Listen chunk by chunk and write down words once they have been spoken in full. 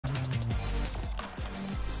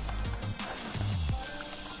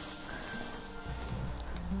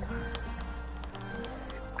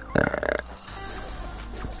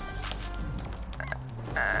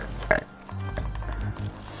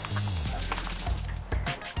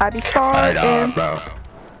I be Alright, starting. bro.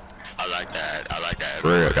 I like that.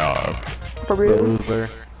 Real dog. For real.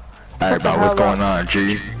 Alright, bro, what's going on,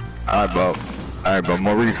 G? Alright, bro,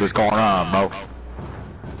 Maurice, what's going on, bro?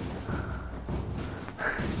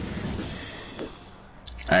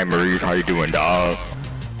 Hey, Maurice, how you doing, dog?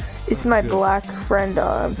 It's my black friend,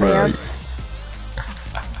 Vance.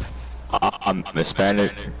 I'm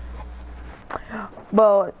Hispanic.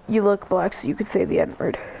 Well, you look black, so you could say the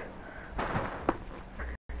N-word.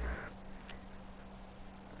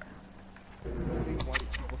 White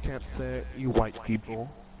people can't say it, you white people.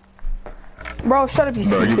 Bro, shut up, you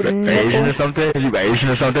stupid You Asian or something? You Asian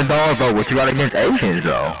or something, dog? Bro, what you got against Asians,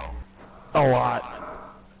 though? A lot.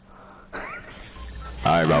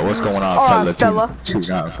 Alright, bro, what's going on, fella?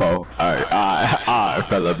 294. Alright,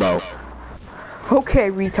 fella, bro. Okay,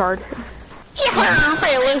 retard. Yeah,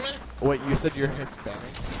 fella. Wait, you said you're Hispanic?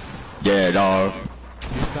 Yeah, dog.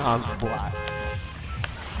 You sound black.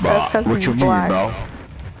 Bro, what you mean, black. bro?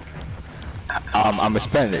 I'm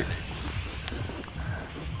Hispanic.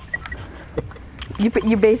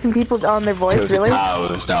 You basing people on their voice, To the really?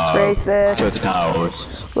 towers, dog. Racist. To the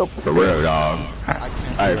towers. Well, For real, dog.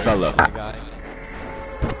 Alright, fella. Guy.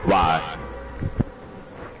 Why?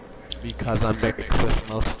 Because I'm mixed with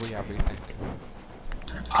mostly everything.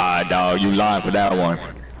 Dog, you lying for that one.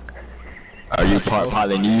 Are you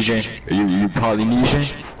Polynesian? Are you Polynesian?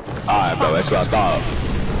 Alright, bro, that's what I thought.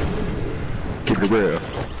 Keep it real.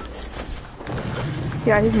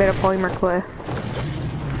 yeah, he's made of polymer clay.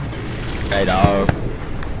 Hey, dog.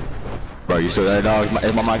 Bro, you still there, dog?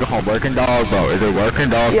 Is my microphone working, dog? Bro, is it working,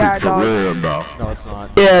 dog? Yeah, for dog. real, bro. No, it's not.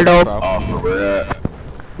 Yeah, dog. Oh, for real.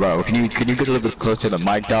 Bro, can you get a little bit closer to the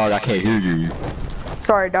mic, dog? I can't hear you.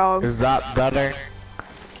 Sorry, dog. Is that better?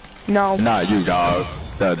 No. Not you, dog.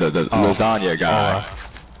 The lasagna guy.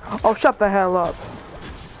 Oh, shut the hell up.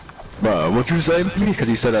 Bro, what you say to me? Because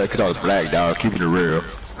you said that because I was black, dog. Keeping it real.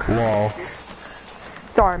 Wall.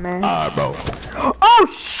 Sorry, man. Alright, bro. Oh,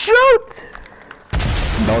 shoot!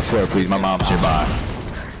 Don't swear, please. My mom's nearby.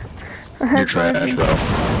 You're trash, bro.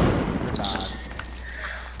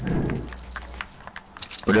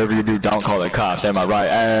 Whatever you do, don't call the cops. Am I right?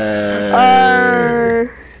 Hey!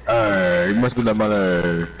 Hey, you must be the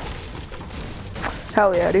mother.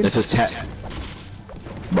 Hell yeah, dude. This is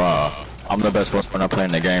Bruh, I'm the best one when I'm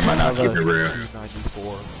playing the game right now. Keep it real.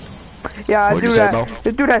 94. Yeah, What'd you say, bro?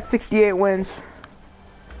 this dude has 68 wins.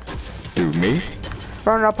 Dude, me?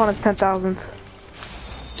 Running up on his 10,000.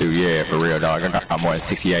 Dude, yeah, for real, dog. I'm more than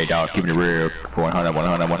 68, dog. Keeping it real. 100,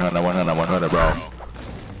 100, 100, 100, 100, bro.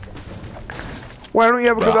 Why don't you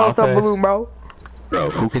ever go out that balloon, bro? Bro,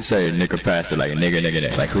 who can say a nigga faster like a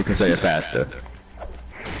nigga? Like, who can say it faster?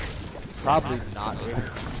 Probably not.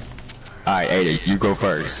 Alright, Ada, you go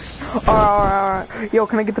first. Alright. Yo,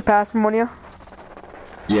 can I get the pass from one of you?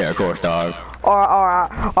 Yeah, of course, dog.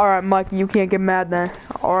 Alright, Mikey, you can't get mad then.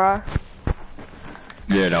 Alright?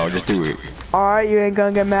 Yeah, dog, just do it. Alright, you ain't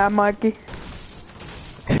gonna get mad, Mikey?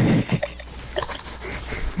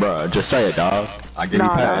 Bro, just say it, dog. I give you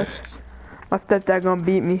pass. My stepdad gonna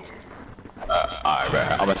beat me. Alright, bro,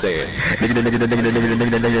 I'm gonna say it.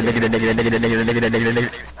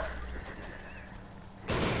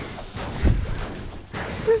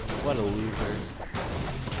 What a loser.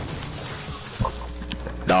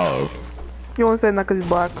 Dog. You won't say that cause he's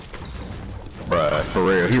black. Bruh, for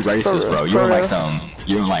real, he racist, bro. You don't like something.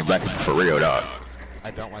 You don't like black people for real, dog.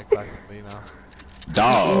 I don't like black people, you know.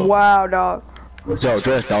 Dog. Wow, dog. What's your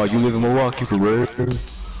address, dog? You live in Milwaukee for real?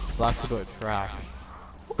 Black people are trash.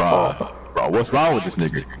 Bro, what's wrong with this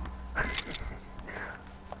nigga?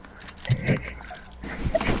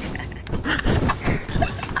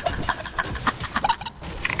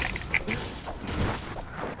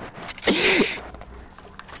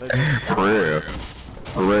 For real.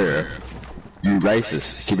 For real. You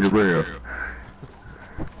racist. Keep it real.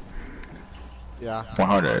 Yeah.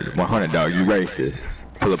 100. 100, dog. You racist.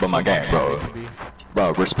 Pull up on my game, bro.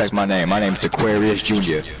 Bro, respect my name. My name's Aquarius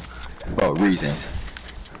Jr. Bro, reason.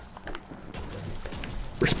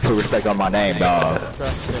 Put respect on my name, dog.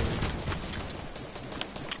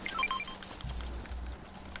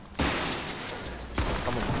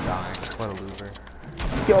 I'm dying. What a loser.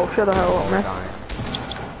 Yo, shut the hell up, man. Dying.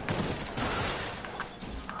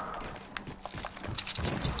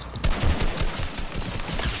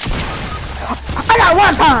 I got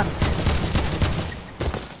one punch!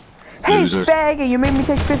 Hey, Losers. faggot, you made me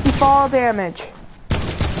take 50 fall damage.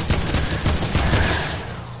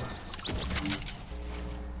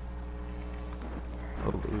 A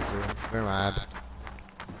loser. We're mad.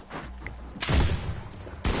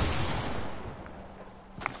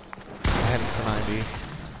 I had it for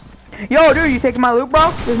 90. Yo, dude, you taking my loot,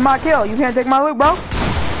 bro? This is my kill. You can't take my loot, bro.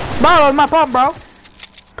 Bro, it's my pump, bro.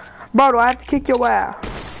 Bro, do I have to kick your ass?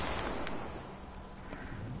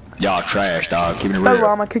 Y'all trash, dog. Keep it Bro, real.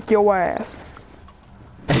 I'm gonna kick your ass.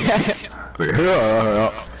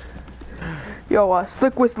 Yo,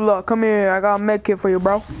 Slick Whistle, look, come here. I got a med kit for you,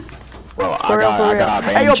 bro. Bro, For real, for I real. got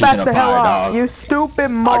Hey, yo, bandages back and the a hell fire, up. dog. You stupid got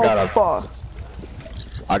a- motherfucker.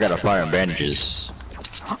 I got a fire and bandages.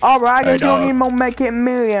 Alright, I Hey, guess you don't dog. need more med kit than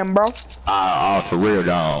me then, bro. For real,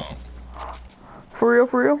 dog. For real,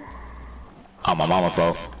 for real? I'm my mama,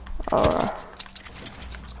 bro.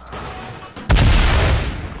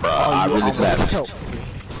 Bro, I really almost left. killed me.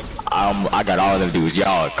 I got all them dudes.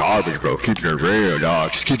 Y'all garbage, bro. Keeping it real,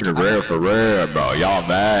 dog. Just keeping it real for real, bro. Y'all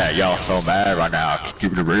mad. Y'all so mad right now.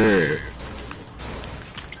 Keeping it real.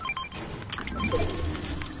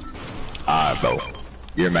 Alright, bro.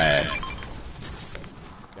 You're mad.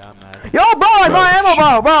 Yeah, I'm mad. Yo, bro, I Bro, got ammo,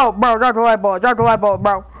 bro, drop the light bulb,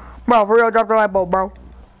 bro. Bro, for real, drop the light bulb, bro.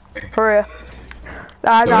 For real.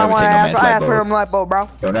 I got ever one take no man's ass, I light asked for him bulbs. light bulb, bro.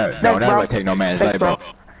 Don't Thanks, ever bro. take no man's Thanks, light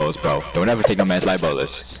bulbs, bro. Don't ever take no man's light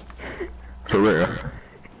bullets. For real.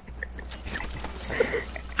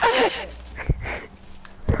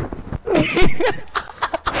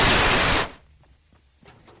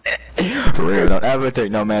 For real, don't ever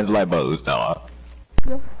take no man's light bullets, dog.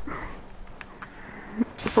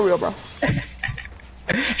 For real, bro.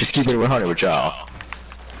 Just keep it 100 with y'all.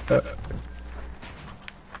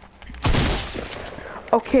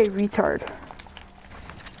 Okay, retard.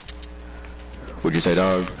 What'd you say,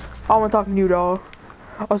 dog? I wasn't talking to you, dog.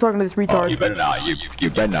 I was talking to this Oh, retard. you better not. You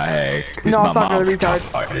better not. Hey, 'cause No, I'm my talking to the mom's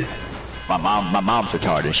retard. retarded. My mom's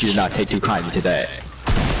retarded. She did not take too kindly to that.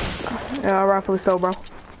 Yeah, rightfully so, bro.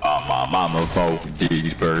 My mama folk,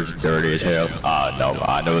 these birds dirty as hell. No,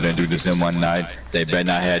 I know they do this in one night. They better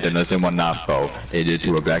not have done this in one night, folk. They did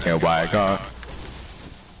to a black and white car.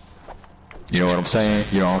 You know what I'm saying?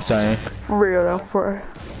 You know what I'm saying? For real, though. For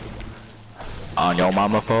On your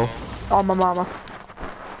mama, folk. on my mama.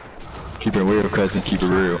 Keep it real, cousin. Keep it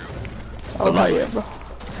real. Oh, But like, yeah, bro.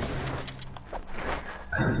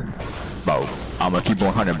 bro, I'ma keep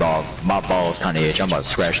 100 ball. My balls kinda itch. I'm about to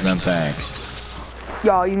scratch them things.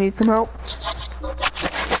 Y'all, you need some help? What kind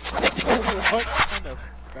of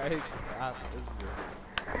fake crap is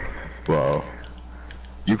this? Bro,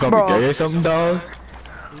 you gonna Bro. be gay or something, dog?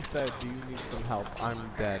 He said, do you need some help? I'm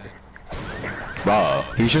dead. Bro,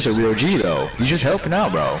 he's just a real G though. He's just helping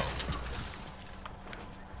out, bro.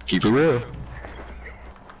 Keep it real.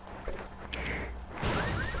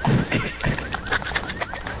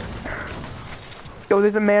 Yo,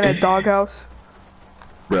 there's a man at Doghouse.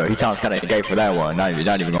 Bro, he sounds kinda gay for that one. Not even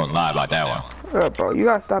gonna lie about that one. Bro, you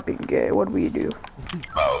gotta stop being gay. What do we do?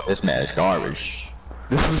 Bro, this man is garbage.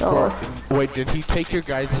 This is Oh. for. Wait, did he take your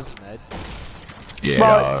guys' med? Yeah, Bro,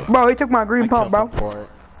 dog. bro, he took my green I pump, killed bro. him for it.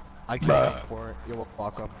 I killed Bruh. him for it. You're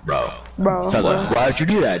welcome. Bro. Bro, Fella, why'd you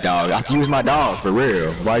do that, dog? I can use my dog for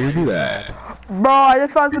real. Why'd you do that? bro, I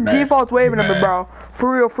just found some Man. defaults waving at me, Man. bro. For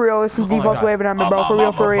real, there's some Oh my defaults God. waving at me, Oh, bro. my For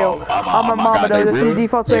real, for mama, real. bro. I'm a Oh my mama, God, though. they There's some real?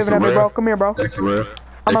 defaults They waving for at me, real? bro. Come here, bro. They for real?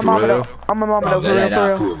 I'm They a for mama, real? though. I'm a mama, Bro, though. For that real, ain't for not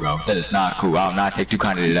real. cool, bro. That is not cool. I'll not take too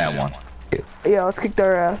kindly to that one. Yeah, let's kick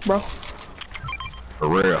their ass, bro. For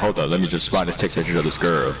real. Hold up. Let me just find this text message of this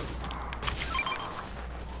girl.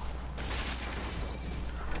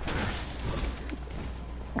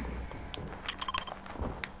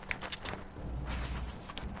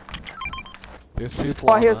 There's people.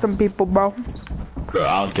 Oh, I on hear the- some people, bro. Bro,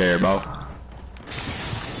 I don't care, bro.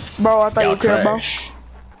 Bro, I thought Y'all you cared, bro. trash.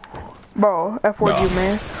 Bro, F-word Bro. you,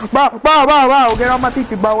 man. Bro, get on my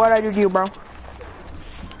PP, bro. What'd I do to you, bro?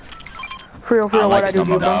 For real, I don't what'd like I this do no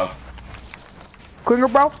to you, more, bro? dog.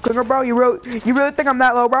 Quinger, bro, you really think I'm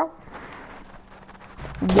that low, bro?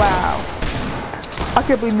 Wow. I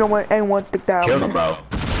can't believe anyone think that. Killed him, bro.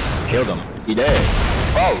 Killed him. He dead.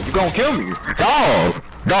 Bro, you gonna kill me. Dog.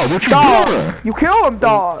 Dog, what you doing? Dog, you kill him,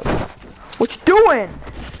 dog. What you doing?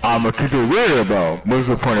 I'ma keep it real, bro. What's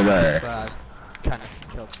the point of that? Brad kind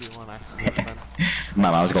of killed you when I slept in.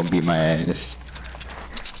 My mom's gonna beat my ass.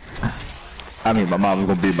 I mean, my mom's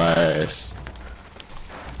gonna beat my ass.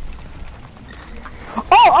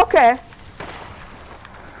 Oh, okay.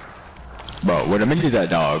 Bro, where the minis at,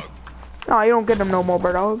 dog? No, you don't get them no more,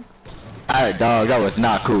 bro, dog. Alright, dog, that was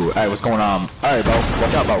not cool. Alright, what's going on? Alright, bro,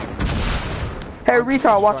 watch out, bro. Hey,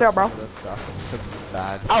 retard, watch out, bro. This stuff could be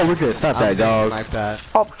bad. Oh, we could stop that, dog. Like that.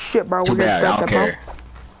 Oh, shit, bro. Too We're gonna bad, I start don't that, bro. care.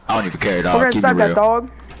 I don't even care, We're dog. gonna Keep it start that, real. dog.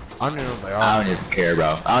 I don't even know who they I are. don't even care,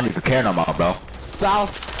 bro. I don't even care no more, bro.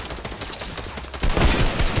 South.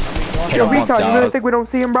 Hit Yo, him once, retard, you really dog. think we don't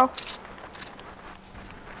see him, bro?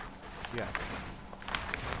 Yeah.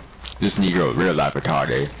 This Negro real life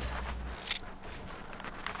retarded.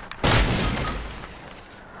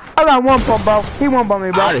 I got one pump, bro. He one pump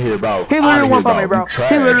me, bro. Out of here, bro. He literally one pump me, bro.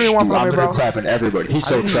 He literally one pump me, I'm bro. clapping everybody. He's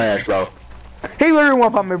so trash, bro. He literally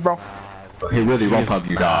one pump me, bro. He really one pump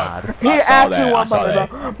you, dog. He I saw actually that. I one saw pump me, that.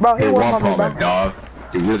 bro. Bro, he He one one pump me, pump him, bro. dog.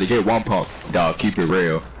 He really did one pump, dog. Keep it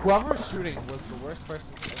real. Whoever's shooting was the worst person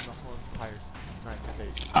in the whole entire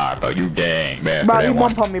United States. Alright, bro. You dang bad Bro, for he that one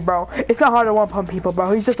one. pump me, bro. It's not hard to one pump people,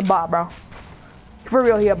 bro. He's just a bot, bro. For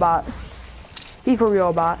real, he a bot. He for real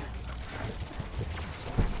a bot.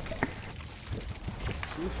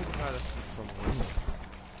 We should try to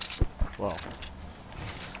shoot from well.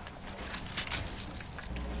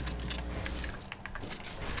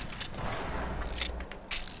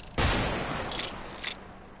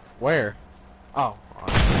 Where? Oh.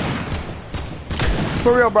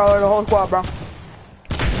 For real, bro. The whole squad, bro.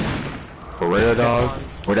 For real, dog.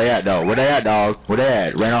 Where they at, dog? Where they at, dog? Where they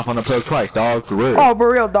at? Ran off on the plug twice, dog. For real. Oh,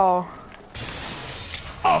 for real, dog.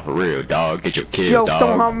 Oh, for real, dog. Get your kill, Yo, dog.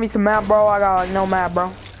 someone help me some map, bro. I got like no map,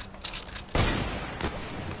 bro.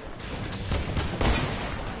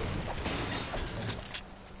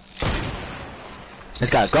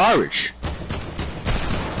 This guy's garbage.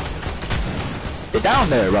 Get down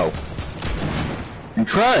there, bro. You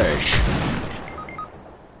trash.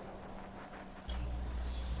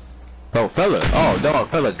 Bro, fella. Oh, dog,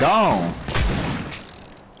 fella's gone.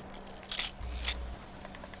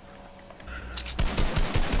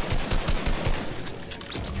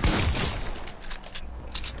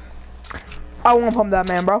 I won't pump that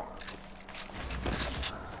man, bro.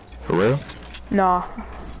 For real? Nah.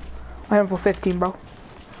 I hit him for 15, bro.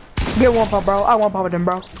 Get one pump, bro. I one pump him,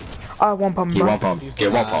 bro. I one pump, Get bro. one pump.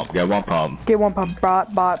 Get one pump. Get one pump. Get one pump,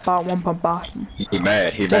 bot, one pump, bot. He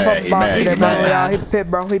mad. He One mad. pump, He bot, mad. He bro. Yeah, he mad. pit,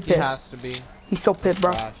 bro. He He pit. has to be. He's so pit,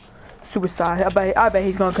 bro. Trash. Suicide. I bet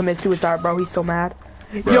he's gonna commit suicide, bro. He's so mad.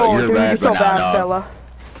 Bro, Yo, you're dude, mad you're for so now, bad, dog. fella.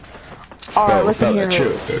 Alright, Bro, listen fella, here.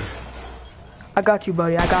 chill. I got you,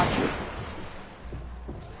 buddy. I got you.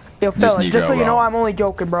 Yo, This fella, just so Negro you know, wrong. I'm only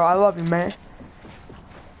joking, bro. I love you, man.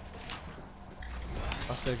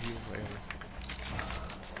 I'll save you later.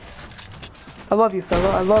 I love you,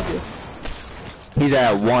 fella. I love you. He's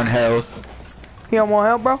at 1 health. You don't want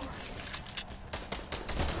help, bro?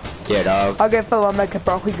 Yeah, dog. I'll get fella a medkit,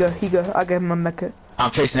 bro. He good. He good. I'll give him a medkit.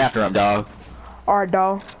 I'm chasing after him, dog. Alright,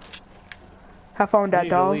 dog. Have fun with We that, need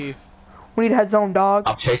to dog. leave. We need to head zone, dog.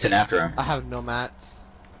 I'm chasing after him. I have no mats.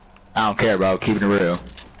 I don't care, bro. Keeping it real.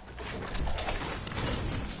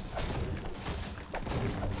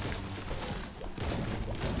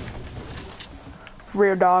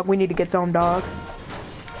 Real dog. We need to get zone, dog.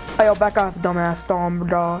 Hey, yo, back off, dumbass storm,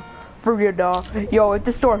 dog. For real, dog. Yo, if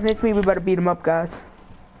the storm hits me, we better beat him up, guys.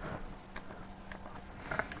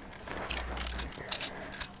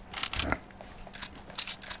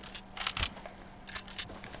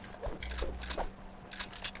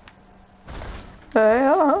 Hey,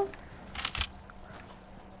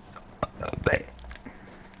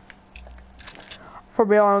 For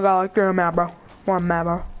real, I got like 3 map, bro. 1 map,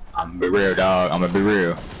 bro. I'm gonna be real, dog. I'm gonna be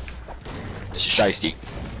real. This is shiesty.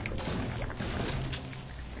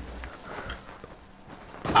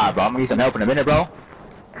 Alright, bro. I'm gonna need some help in a minute, bro.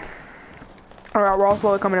 Alright, we're all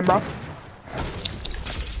slowly coming in, bro.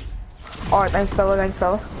 Alright, thanks, fella. Thanks,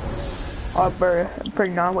 fella. Alright,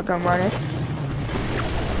 pretty on. We're gonna run in.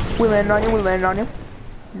 We landed on you. We landed on you.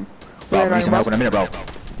 We Bro, I'm landed gonna on need you, some bro. help in a minute, bro.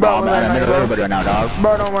 Bro, I'm we in the landed on middle you, of bro. everybody right now, dog.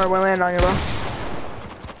 Bro, don't worry. We're landing on you, bro.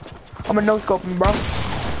 I'm a no-scoping, bro.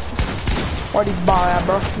 Where'd he bot at,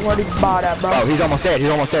 bro? Where'd he bot at, bro? Bro, he's almost dead. He's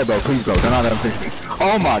almost dead, bro. Please, bro. Don't let him finish me.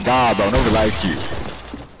 Oh my god, bro. Nobody likes you.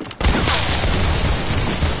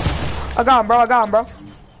 I got him, bro. I got him, bro.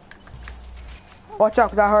 Watch out,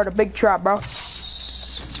 cause I heard a big trap, bro.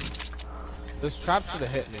 This trap should have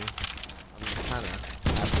hit me. I'm kinda happy.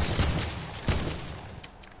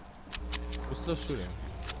 We're still shooting.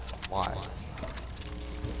 Why?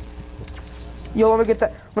 Yo, let me get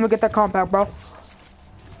that compact, bro.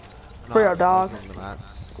 No, For real, dog. I'm the mats.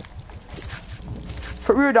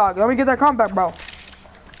 For real, dog. Let me get that compact, bro.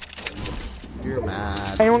 You're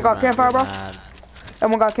mad. Anyone You're got mad, campfire, you're bro? mad.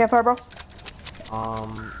 Everyone got a campfire, bro?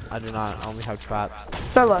 I do not. I only have traps.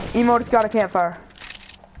 Fella, Emote's got a campfire.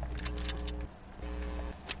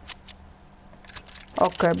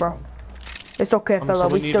 Okay, bro. It's okay, fella. so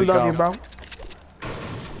we we need still to love go. you, bro.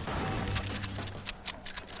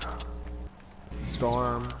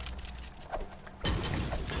 Storm.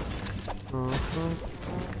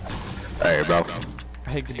 Hey, bro. I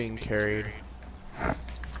hate being carried.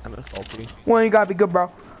 I'm a salty. Well, you gotta be good,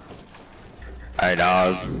 bro. Hey,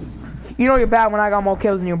 dog. You know you're bad when I got more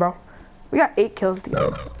kills than you, bro. We got 8 kills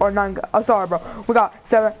together. Or 9. Oh, sorry, bro. We got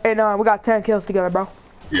 7, 8, 9. We got 10 kills together, bro.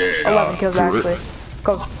 Yeah. 11 kills actually.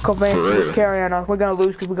 Cause Vance For is real. carrying us. We're gonna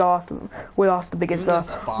lose because we lost the biggest.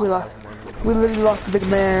 We literally lost the big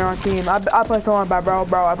man on our team. I play so long bad, bro.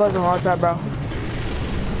 I play so long bad, bro.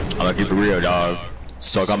 I'm gonna keep it real, dog.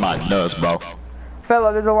 Suck on my nuts, bro.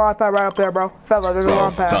 Fella, there's a launch pad right up there, bro. Fella, there's a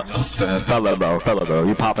launch pad. Fella, bro.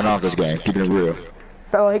 You popping off this game. Keeping it real.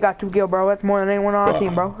 Fella, he got 2 kills, bro. That's more than anyone on our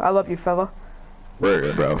team, bro. I love you, fella.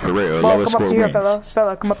 Real, bro. For real. Bro, Lowest come up score to here, wins. fella.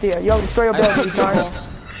 Fella, come up here. Yo, destroy your building, retard.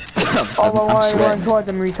 All the while you run towards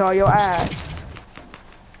him, retard. Your ass.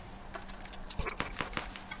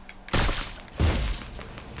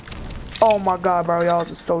 Oh my god, bro. Y'all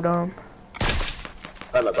just so dumb.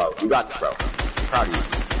 Fella, bro. You got this, bro. Proud of you.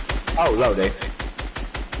 Oh, low, Dave.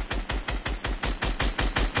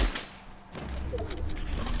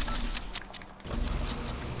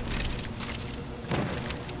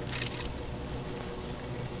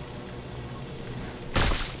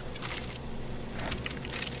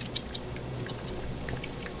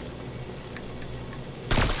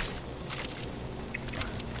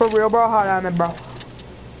 For real, bro. Hot on it, bro.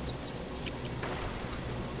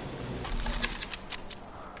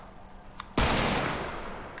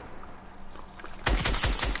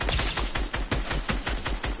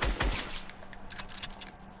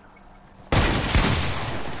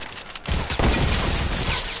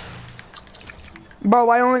 Bro,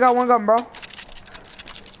 why you only got 1 gun, bro?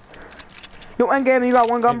 You endgame, you got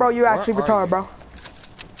 1 gun, bro. You actually retarded, bro.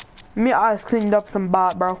 Me, I just cleaned up some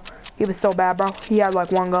bot, bro. He was so bad, bro. He had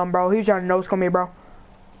like 1 gun, bro. He was trying to no-scope me, bro.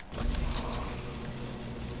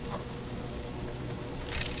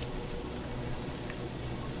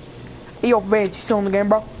 Hey, yo, Vance, you still in the game,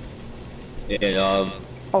 bro? Yeah,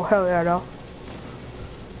 Oh, hell yeah, dog.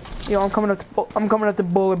 Yo, I'm coming up the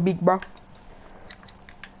bullet beak, bro.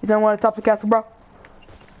 You don't want to top the castle, bro?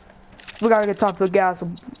 We gotta get top to the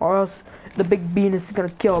castle, or else the big beanus is gonna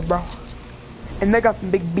kill, bro. And they got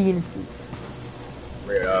some big beanuses.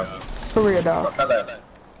 real. For real, dog.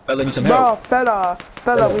 Fella, need some Bro, help. fella,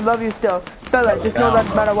 we love you still. Fella, just know that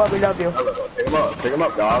no matter what, we love you. Pick him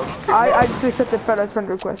up, dog. I just accepted fella's friend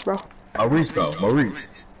request, bro. Maurice, bro.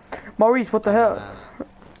 Maurice. Maurice, what the hell?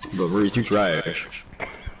 Maurice, you trash.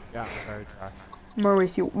 Yeah, very trash.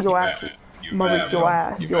 Maurice, your ass. Maurice, your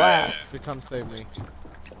ass. You come save me.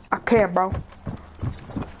 I can't, bro.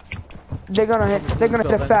 They're gonna hit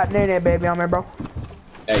the fat nene baby on me, bro.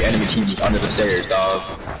 Hey, enemy team is under the stairs, dog.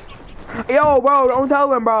 Yo, bro, don't tell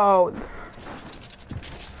them, bro.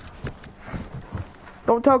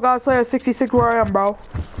 Don't tell Godslayer 66 where I am, bro.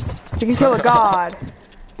 You can kill a god.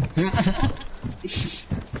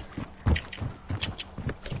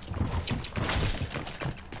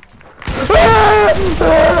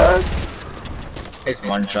 It's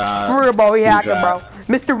one shot. For real, bro, he Two hacking, shot.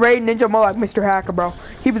 bro. Mr. Raid Ninja more like Mr. Hacker, bro.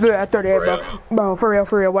 He was doing it at 38, bro. Bro, for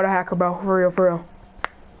real, what a hacker, bro. For real.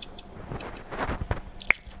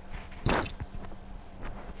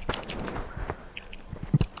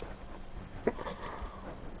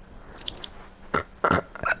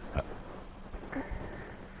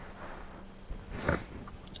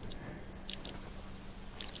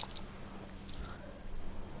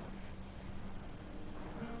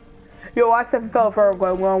 Yo, I accept fella for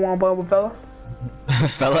going 1-on-1 play with fella.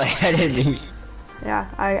 Fella added me. Yeah,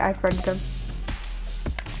 I friended him.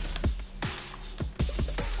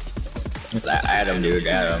 It's Adam, dude.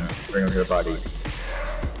 Adam. Bring him to the party.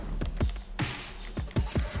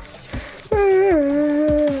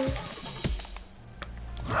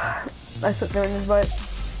 I slipped down his butt.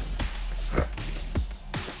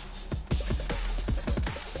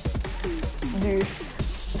 Dude,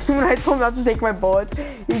 when I told him not to take my bullets,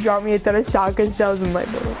 he dropped me a ton of shotgun shells in my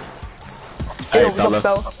bullet. Hey, what's up, fella.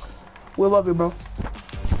 fella? We love you, bro.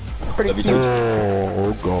 Pretty Love you cute. too.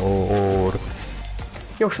 Oh god.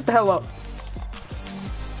 Yo, shut the hell up.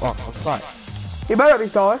 Oh, outside. You better be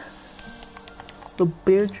sorry. Little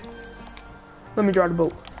bitch. Let me drive the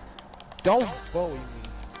boat. Don't bully me.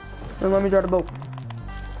 Let me drive the boat.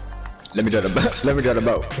 Let me drive the boat. Let me drive the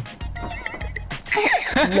boat.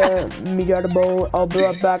 Let me drive the boat. I'll be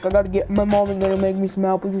right back. I gotta get my mom is gonna make me some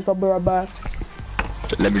help. Please, I'll be right back.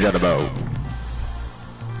 Let me drive the boat.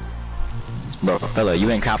 Bro, fella,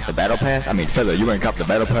 you ain't cop the battle pass? I mean, fella, you ain't cop the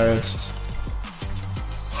battle pass?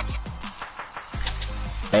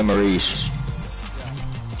 Hey, Maurice.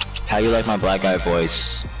 How you like my black guy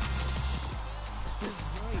voice?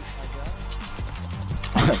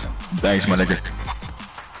 Thanks, my nigga.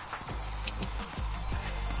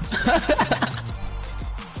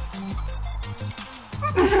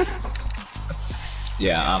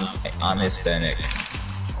 Yeah, I'm Hispanic.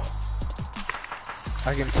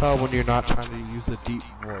 I can tell when you're not trying to use a deep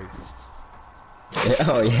voice.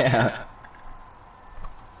 Oh yeah.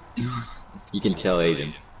 You can tell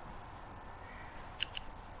Aiden.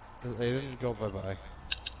 Aiden, go bye-bye.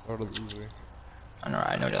 Go to the Uber.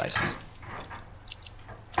 I know the license.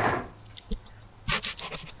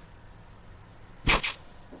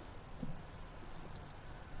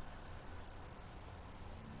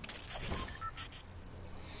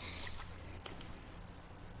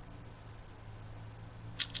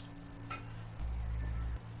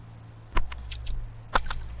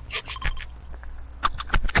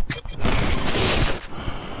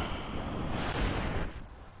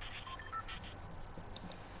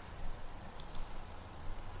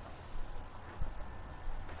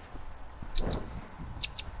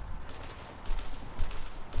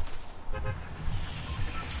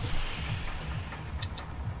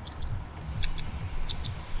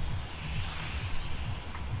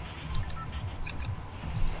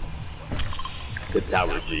 The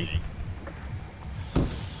tower G.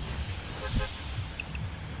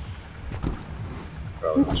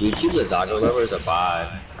 Bro, G Lazago lover is a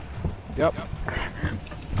bot. Yep.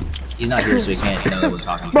 He's not here, so he can't know that we're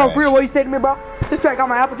talking Bro, trash. for real, what you say to me, bro? This guy got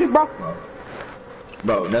my apple juice, bro.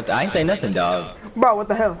 Bro, nothing. I ain't say nothing, dog. Bro, what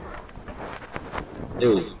the hell?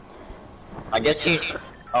 Dude, I guess he,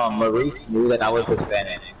 Maurice knew that I was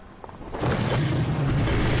Hispanic.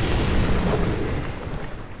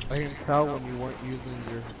 I can tell when you weren't using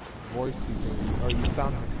your voice or you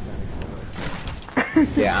sound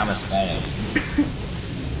Hispanic. Yeah, I'm Hispanic.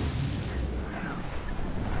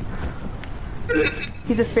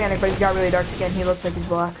 He's Hispanic, but he's got really dark skin. He looks like he's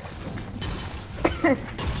black.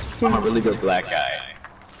 I'm a really good black guy,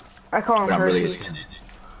 I call him but I'm really Hershey's. Hispanic.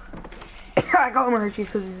 I call him Hershey's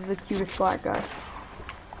because he's the cutest black guy.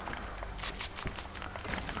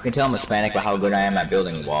 You can tell I'm Hispanic by how good I am at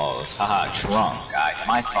building walls. Haha, Trump, guys. Am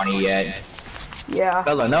I funny yet? Yeah.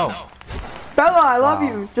 Bella, no. Bella, I love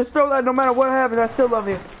you. Just know that no matter what happens, I still love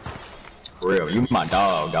you. For real, you my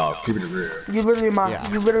dog. Keep it real. You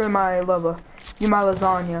literally my lover. You my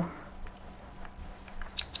lasagna.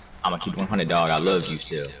 I'ma keep 100, dog. I love you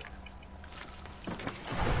still.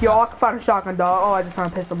 Yo, I can find a shotgun, dog. Oh, I just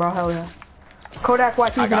found a pistol, bro. Hell yeah. Kodak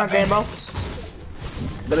YT's in our game, bro.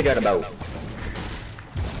 Billy got a boat.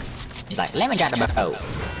 He's like, let me get a boat.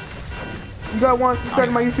 You guys want to subscribe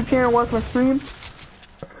to my YouTube channel, watch my stream?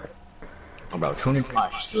 Oh, bro, tune into my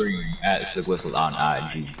stream at SigWhistle on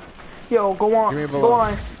IG. Yo, go on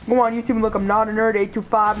YouTube and look up Not a Nerd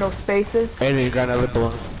 825, no spaces. Hey, you got another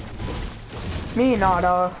balloon. Me, not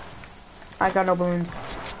I got no balloons.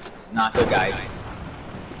 It's not good, guys.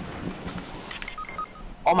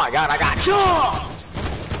 Oh my god, I got chunks!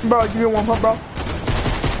 Bro, give me one pump, bro.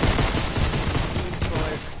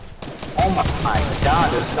 Oh my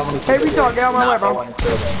god, there's so many people. Hey, retard, get out of my way, bro.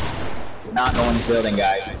 Do not go in this building,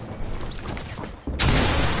 guys.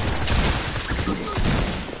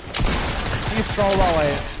 You solo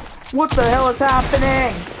it. What the hell is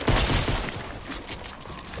happening?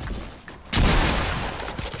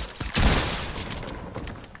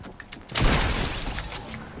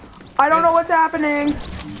 I don't know what's happening.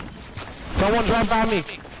 Someone drive by me.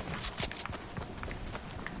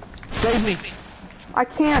 Save me. I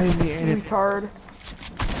can't, Save me, Aiden. retard.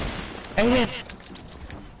 Aiden.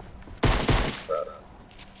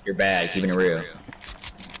 You're bad, keeping it real.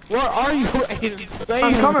 Where are you, Aiden? Save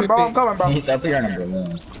I'm coming, bro. I'm coming, bro. He's up here on a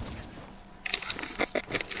balloon.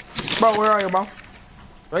 Bro, where are you, bro?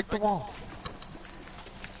 Break the wall.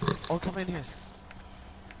 Or come in here.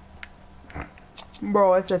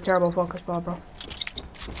 Bro, it's a terrible focus spot, bro.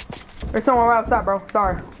 There's someone right outside, bro.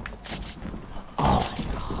 Sorry.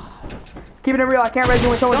 Keeping it real, I can't raise you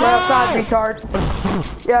when someone's right outside,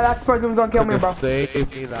 retard. Yeah, that's the person who's gonna kill me, bro.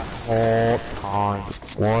 Save me that whole time.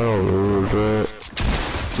 Wanna lose it?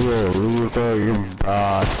 You lose it, you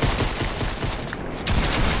bad.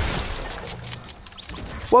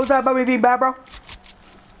 What was that about me being bad, bro?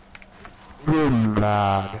 You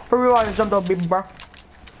bad. For real, I just jumped on people, bro.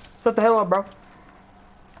 Shut the hell up, bro.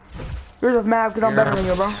 You're just mad because I'm better than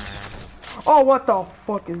you, bro. Oh, what the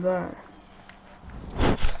fuck is that?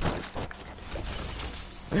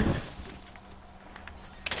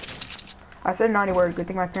 I said 90 words. Good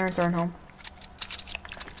thing my parents aren't home.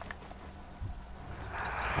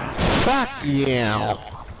 Fuck yeah.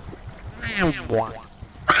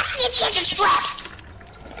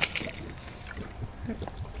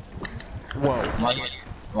 Whoa.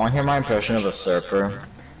 Want to hear my impression of a surfer?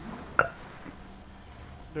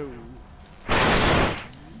 No.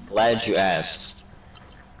 Glad you asked.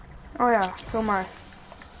 Oh yeah, so am I.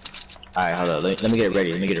 Alright, hold on. Let me get it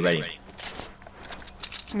ready.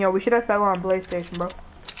 Yo, we should have fell on PlayStation, bro.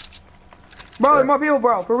 Bro, there's more people,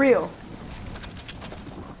 bro, for real.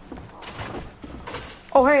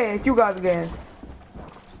 Oh, hey, it's you guys again.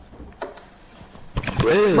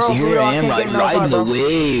 Bro, Bro, so for here real, I I am, can't like, get no riding car, the bro.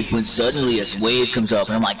 wave when suddenly this wave comes up,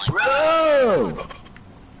 and I'm like, bro!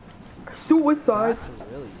 Suicide.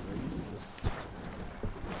 That's really racist.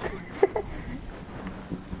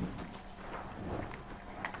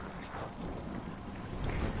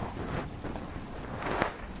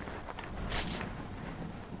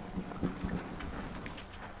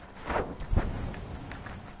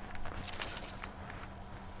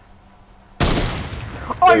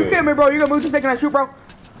 Oh, you kidding me, bro? You gonna move to second and shoot, bro?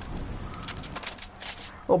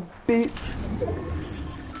 Oh, bitch.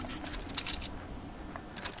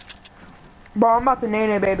 Bro, I'm about to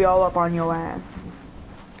nene baby all up on your ass.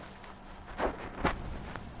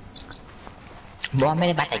 Boy, I'm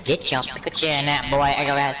really about to get you. Look at you in that boy. I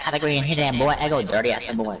go ass category and hit that boy. I go dirty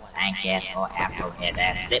ass boy. Thank ass boy. Afro head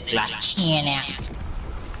ass. Lip gloss chin out.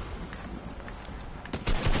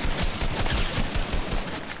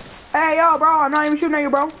 Hey, yo, bro, I'm not even shooting at you,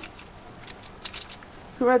 bro.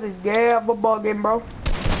 Shooting at this gay football game, bro.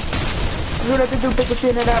 Shooting at this dude, pick a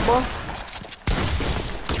chin at that, boy.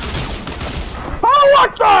 Oh,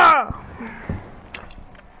 what the?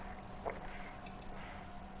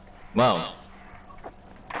 Well,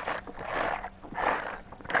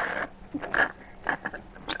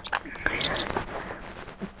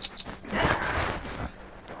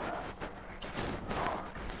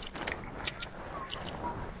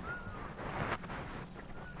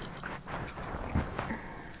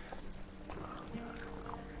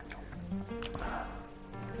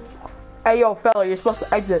 Hey, yo, fella, you're supposed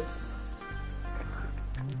to exit.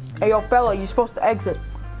 Hey, yo, fella, you're supposed to exit.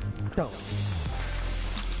 No.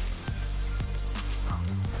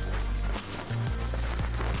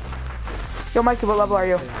 Yo, Mikey, what level are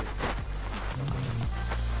you?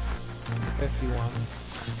 51.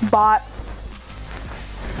 Bot.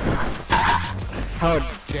 How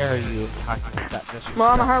dare you talk about that disrespect?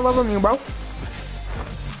 Well, I'm a higher level than you, bro.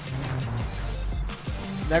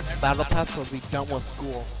 Next battle pass will be done with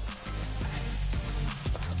school.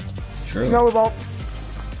 true. No, we won't.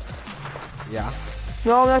 Yeah.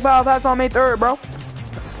 No, next battle pass on May 3rd, bro.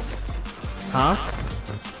 Huh?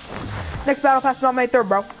 Next battle pass is on May 3rd,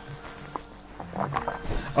 bro.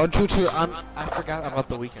 Oh, true. I forgot about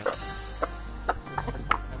the weekend.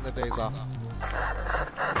 And the days off.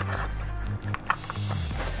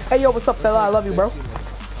 Hey, yo, what's up, fella? I love you, bro.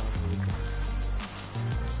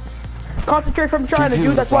 Concentrate from trying to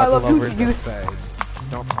do. That's why I love you, juice.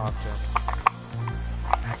 Don't talk to him.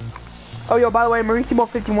 Oh, yo, by the way, Mauricio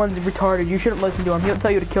 51 is retarded. You shouldn't listen to him. He'll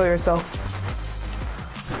tell you to kill yourself.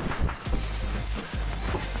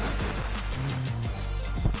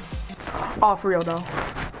 Oh, for real, though.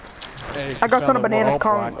 Hey, I got some fella, of bananas we're all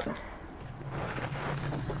calling. black.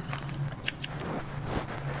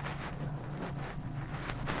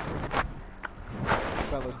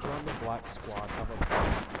 Fella, join the black squad. How about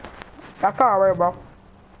that? That's alright, bro.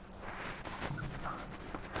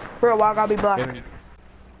 For real, why I gotta be black?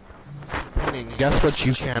 And guess what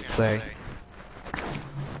you can't say?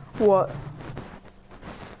 What?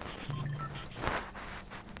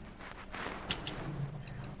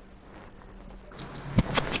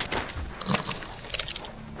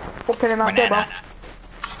 What can I not say, bro?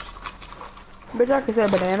 Bitch, I can say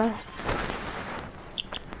banana.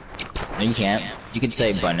 No, you can't. You can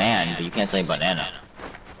say banana, but you can't say banana.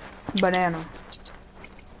 Banana.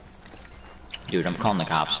 Dude, I'm calling the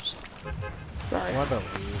cops. Sorry. What a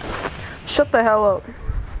Shut the hell up.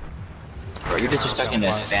 Bro, you're disrespecting the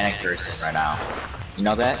Hispanic person right now. You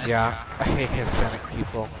know that? Yeah, I hate Hispanic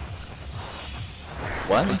people.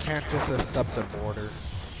 What? You can't just accept the border.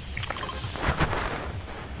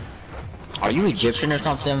 Are you Egyptian or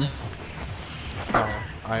something? No,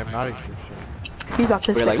 I am not Egyptian. He's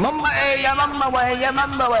autistic. We're like, mama way, yeah, mama way, yeah,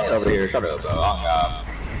 mama way. Over here, shut up, bro. Oh, God.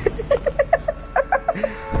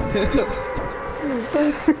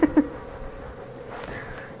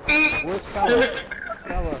 Where's Fella?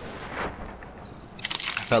 Fella.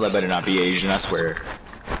 Fella better not be Asian, I swear.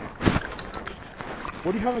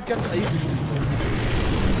 What do you have against Asian people?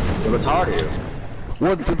 They're retarded.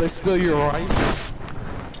 What, did they steal your rights?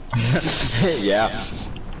 Yeah.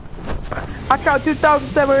 I count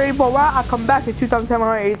 2,784 right, I come back to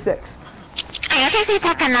 2,786. Hey, I think you're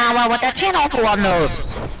talking now with the channel to one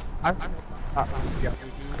nose. Yeah.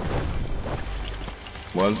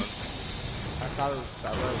 What? I thought it was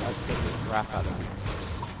Fella. I took this rap out of it.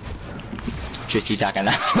 Tristy talking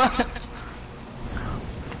now.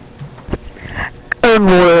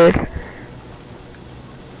 N-word.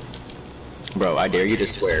 Bro, I dare you to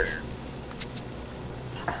swear.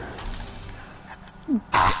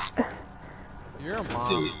 Your mom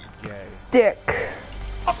Dude. is gay. Dick.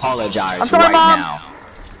 Apologize I'm sorry, right Mom. now.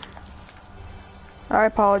 I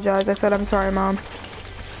apologize. I said I'm sorry, Mom.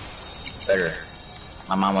 Better.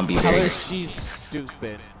 My mom will be Tell very. her she's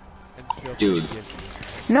stupid. And she'll Dude.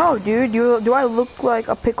 No, forgive dude. Do I look like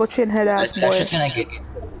a pickle chin head ass That's boy? just gonna get.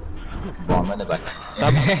 Bomb in the back.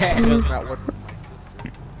 you. Does not work.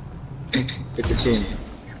 Get the chin.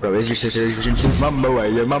 Bro, is your sister? Is your chin? Mambo way,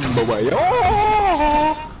 your mambo way.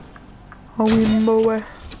 Oh! Oh, we boy.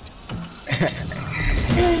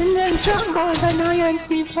 In the jungle, I know you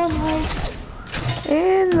see sunlight.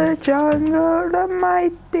 In the jungle, the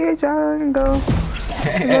mighty jungle,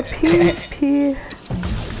 the pee.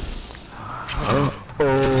 Oh,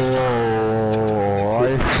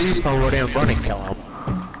 I see somebody I'm running, kill him.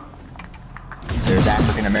 There's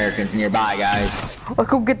African Americans nearby, guys. Let's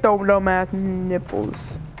go get those dumbass nipples.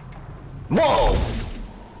 Whoa!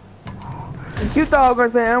 You thought I was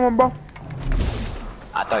gonna say animal, bro?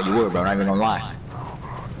 I thought you were, bro. Not even gonna lie.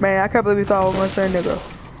 Man, I can't believe you thought I was gonna say nigga.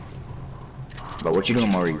 But what you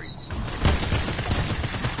doing, Maurice?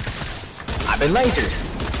 I've been lasered.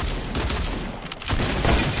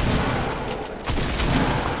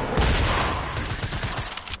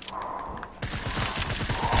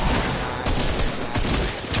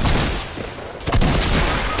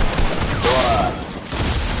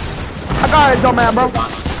 I got it, dumbass, bro. I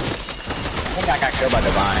think I got killed by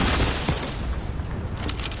Divine.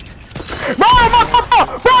 Bro, my papa!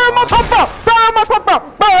 Bro, my papa! Bro, my papa!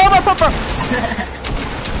 Bro, my papa!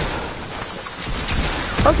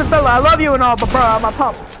 Listen, fella, I love you and all, but bro, I'm a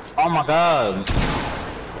pump. Oh my god.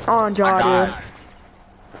 Oh, My John, god. dude.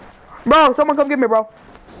 Bro, someone come get me, bro.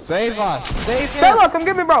 Save us! Save him! Fella, come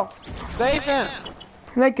get me, bro. Save him!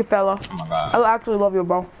 Thank you, fella. Oh my god. I actually love you,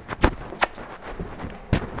 bro.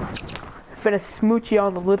 Finna smooch you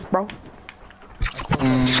on the lips, bro.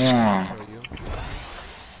 Mwah.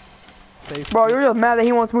 Save Bro, you're just mad that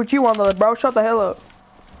he won't smooch you on the lips, bro. Shut the hell up.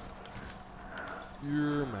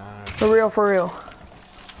 You're mad. For real, for real.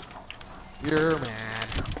 You're mad.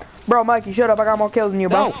 Bro, Mikey, shut up. I got more kills than you,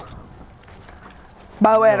 bro. No!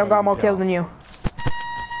 By the way, I No, don't got more you kills don't. than you.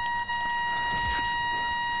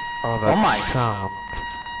 Oh, Oh my.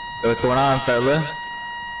 What's going on, fella?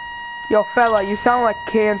 Yo, fella, you sound like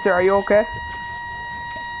cancer. Are you okay?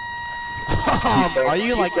 Are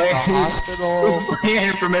you like in the hospital? Who's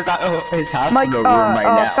playing from his hospital Mike, room right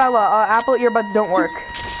now? fella, Apple earbuds don't work.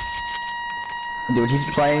 Dude, he's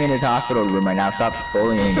playing in his hospital room right now. Stop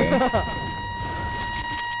bullying him.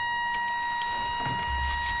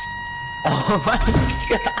 Oh my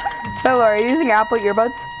god. Fella, are you using Apple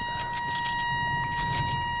earbuds?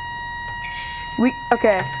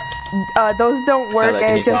 Okay. Those don't work, Fella, can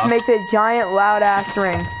and you it just talk? makes a giant loud ass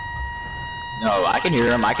ring. No, I can hear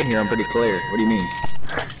him. I can hear him pretty clear. What do you mean?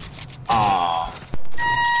 Aww.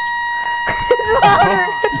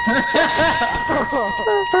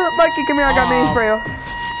 Mikey, come here, I got minis for you.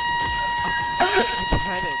 I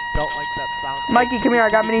kinda don't like that sound. Mikey, come here, I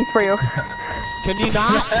got minis for you. Can you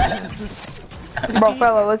not? Bro,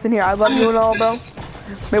 fella, listen here, I love you and all, bro.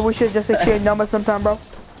 Maybe we should just exchange numbers sometime, bro.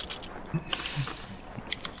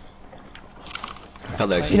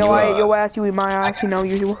 Fella, You know why your ass, you eat my ass, you know,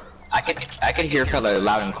 usual. I can hear fella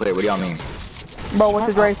loud and clear. What do y'all mean? Bro, what's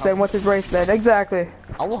his race then? What's his race then? Exactly.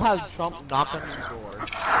 I will have Trump knock on your door.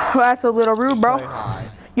 That's a little rude, Say bro. hi.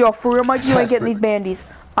 Yo, for real, Mikey, you ain't getting these bandies.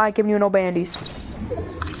 I ain't giving you no bandies.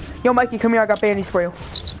 Yo, Mikey, come here, I got bandies for you.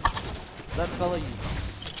 That fella you.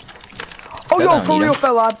 Oh, Fella, yo, for Nita. real,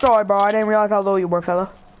 fella, I'm sorry, bro. I didn't realize how low you were, fella.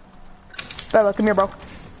 Fella, come here, bro.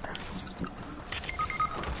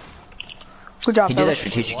 Good job, He did fella. that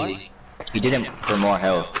strategically. He did it for more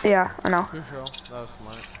health. Yeah, I know. For sure. That was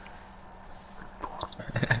smart.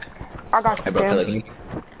 I got Hey, you, bro, fella, damn.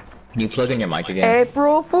 can you plug in your mic again?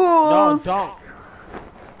 April No, Fools! don't.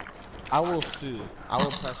 I will sue. I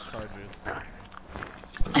will press charges.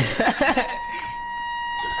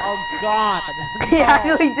 Oh God. He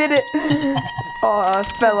actually did it. Oh,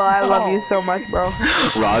 fella, I love you so much, bro.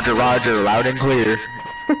 Roger, Roger, loud and clear.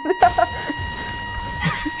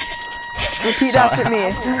 Repeat after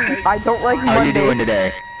me. I don't like How you doing Mondays.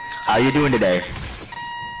 today? How you doing today?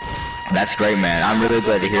 That's great, man. I'm really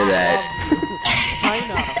glad to hear that.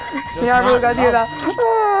 China. Yeah, I really got to hear that.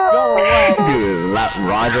 Go away. Dude,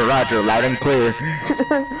 Roger, Roger, loud and clear.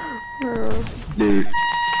 Dude.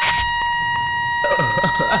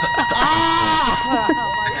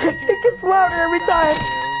 It gets louder every time.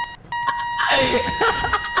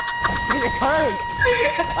 It hurts.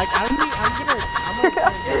 Like I'm gonna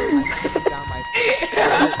take down my.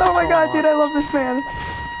 Oh my god, dude, I love this man.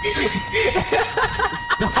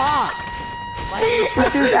 Stop!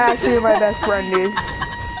 This is actually my best friend, dude.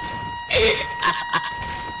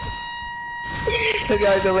 That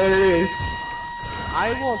guy's hilarious.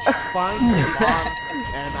 I will find your mom,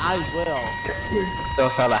 and I will. So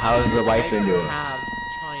fella, how's the wife been Make her doing? have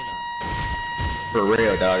China. For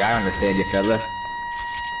real, dog. I understand you, fella.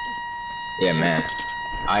 Yeah, man.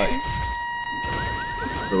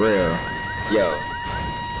 For real. Yo.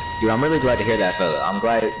 Dude, I'm really glad to hear that, fella. I'm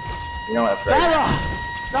glad. You know what? Bella!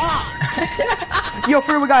 Stop! Yo,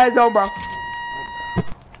 free we got his own, bro.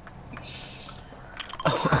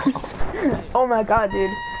 Oh my god,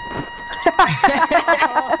 dude.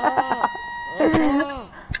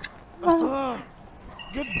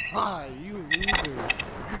 Goodbye, you loser.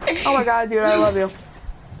 Oh my god, dude, I love you.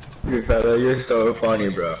 Dude, fella, you're so funny,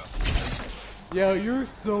 bro. Yo, you're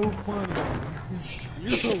so funny.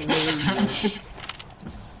 You're hilarious.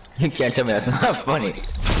 You can't tell me that's not funny.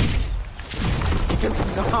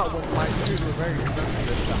 It's not when my ears were very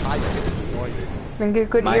sensitive to high pitched noises. Then get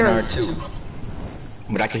good Mine ears. are too.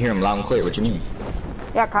 But I can hear him loud and clear. What you mean?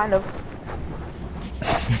 Yeah, kind of.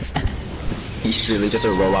 He's really just a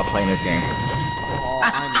robot playing this game. Oh,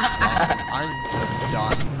 I'm just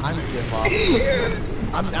done. I'm give up.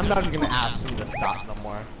 I'm not even gonna ask him to stop no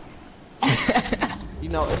more. You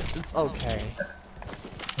know, it's okay.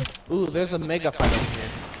 Ooh, there's a mega fight over here.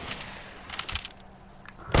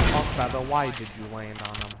 Oh, Feather, why did you land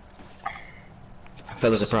on him?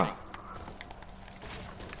 Fella's a pro.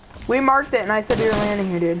 We marked it and I said you were landing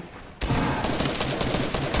here, dude.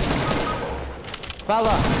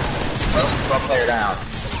 Fella! Well, player down.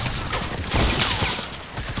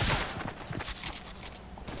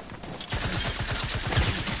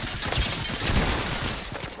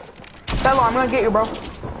 Fellow, I'm gonna get you, bro.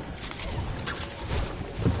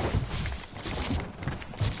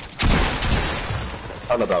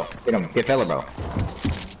 Fella, bro. Get him. Get fella, bro.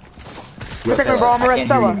 Protect me, bro. I'm a red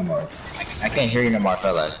fella. I can't hear you no more,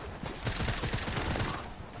 fella.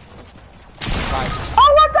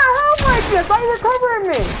 Oh, what the hell, Mike? Why are you covering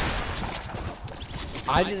me?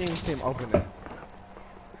 I didn't even see him open it.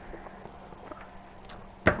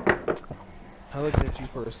 I looked at you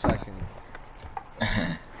for a second.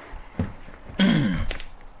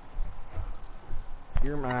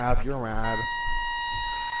 You're mad, you're mad.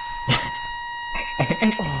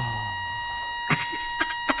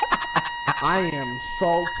 I am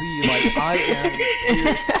salty, like I am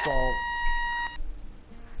pure salt.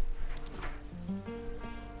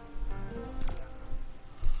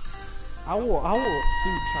 I will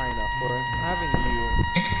sue China for having you.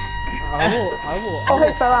 Oh,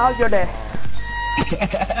 hey, fella, how's your day?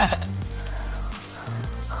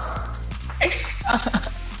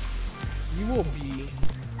 You will be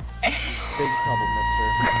big trouble, mister.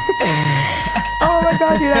 Oh my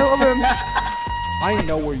god, dude, I love him. I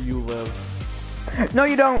know where you live. No,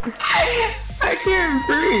 you don't. I can't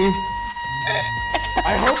breathe.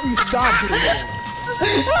 I hope you stop doing it.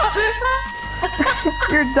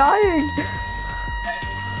 You're dying.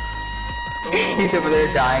 He's over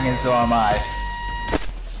there dying and so am I.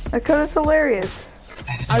 Because it's hilarious.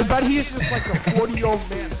 I bet he is just like a 40-year-old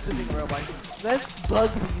man sitting there like, let's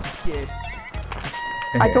bug these kids.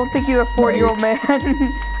 I don't think he's a 40-year-old man.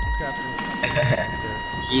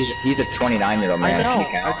 He's a 29-year-old man. I know, Can you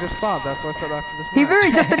count? I just thought, that's what I said after this He match.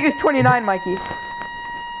 very just said he was 29, Mikey.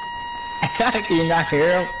 Can you not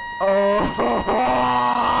hear him?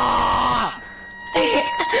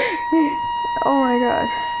 Oh my god.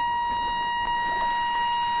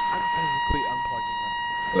 I'm physically unplugging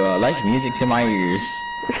this. Like music to my ears.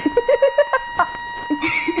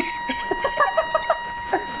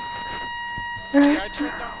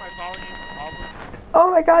 Oh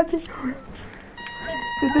my god. Dude,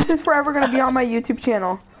 this is forever gonna be on my YouTube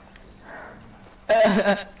channel.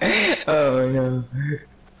 Oh no.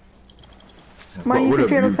 My YouTube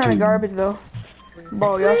channel's kinda garbage though.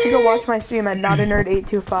 Bro, y'all should go watch my stream at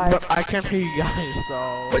NotANerd825. But I can't hear you guys,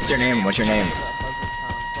 so... What's your name? What's your name?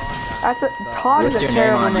 That's a Todd is What's a your name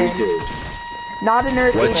terrible on name. YouTube?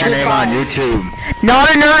 NotANerd825. What's your name on YouTube?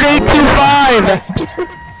 NotANerd825!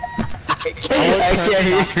 I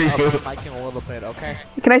can't hear you. Mic in a little bit, okay?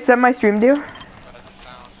 Can I send my stream to you?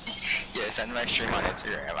 Yeah, send my stream on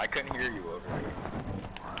Instagram. I couldn't hear you over here.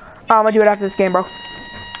 Oh, I'm gonna do it after this game, bro.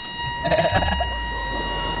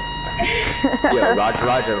 Yo,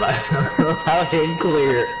 Roger, loud and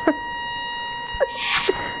clear.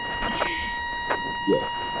 Yo,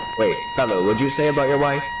 wait, fella, what'd you say about your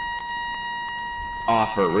wife? Aw,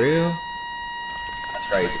 for real? That's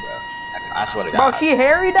crazy, bro. I swear to Bro, God. she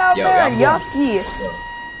hairy down Yo, there? I'm going- Yucky.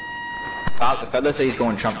 Fella says he's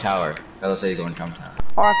going Trump Tower. Fella says he's going Trump Tower.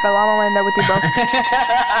 Alright, fella, I'm gonna land there with you, bro.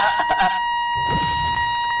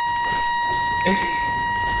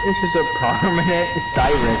 This is a permanent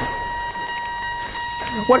siren.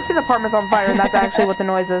 What if his apartment's on fire and that's actually what the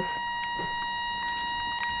noise is?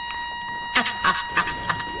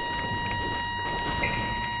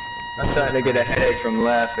 I'm starting to get a headache from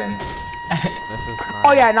laughing. This is not.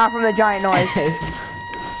 Oh yeah, not from the giant noise.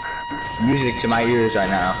 Music to my ears right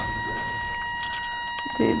now.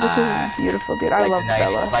 Dude, this is beautiful, dude. I Like love the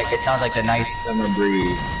nice, Bella. like it sounds like the nice summer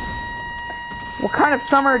breeze. What kind of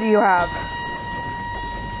summer do you have?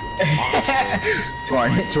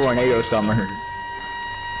 Tornado summers.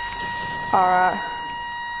 Alright.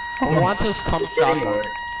 Who wants this pump shotgun?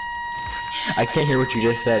 I can't hear what you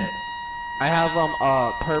just said. I have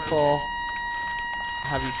purple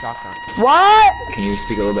heavy shotgun. What? Can you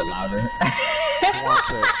speak a little bit louder? Who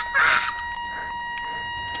wants it?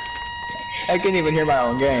 I can't even hear my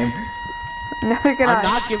own game. Neither can I'm I.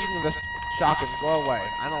 not giving you the shotgun. Go away.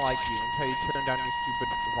 I don't like you until you turn down your stupid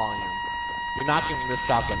volume. You're not giving this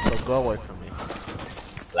shotgun, so go away from me.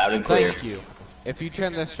 Loud and clear. Thank you. If you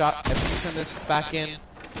turn this back in,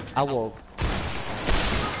 I will.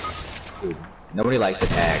 Dude, nobody likes to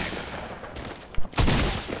tag.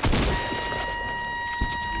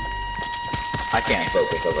 I can't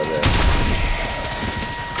focus over this.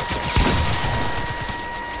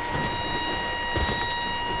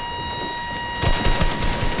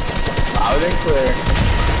 Loud and clear.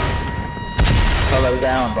 Fellow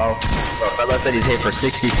down, bro. Bro, fellow said he's hit for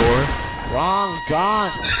 64. Wrong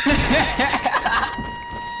gun.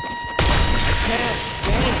 I can't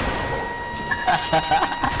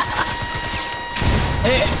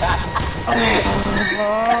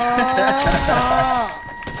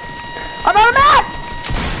I'm out of match!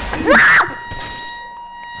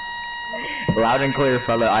 Loud and clear,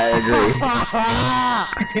 fella, I agree.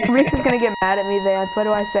 Reese is gonna get mad at me, Vance. What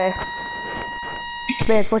do I say?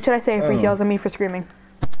 Vance, what should I say if Reese yells at me for screaming?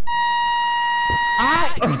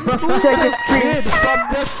 Should I just scream? from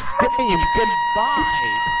this game.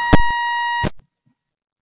 Goodbye.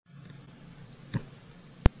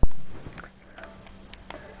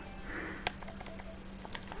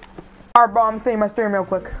 Alright, bro, I'm saying my stream real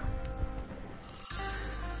quick.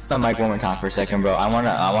 The mic one more time for a second, bro. I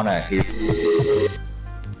wanna hear.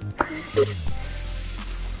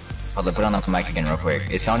 Hold on, put on the mic again real quick.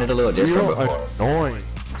 It sounded a little different before. Annoying.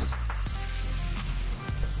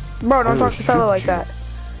 Bro, don't talk to fella like that.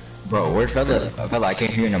 Bro, where's fella? Fella, I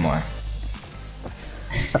can't hear you no more.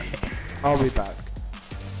 I'll be back.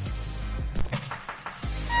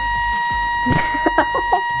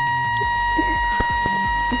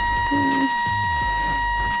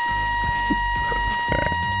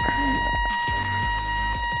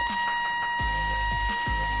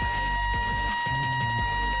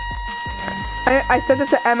 I sent it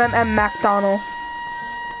to MMM McDonald.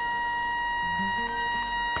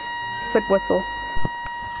 Sick whistle.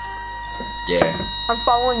 Yeah. I'm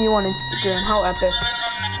following you on Instagram. How epic.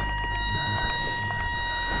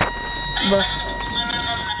 Bruh.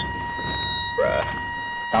 Bruh.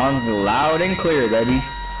 Sounds loud and clear, baby.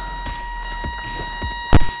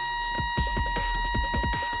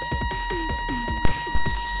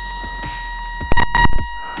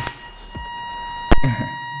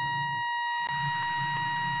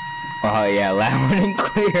 Oh yeah, loud and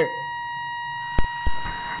clear.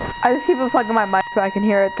 I just keep unplugging my mic so I can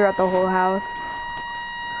hear it throughout the whole house.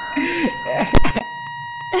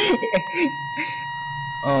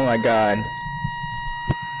 Oh my god.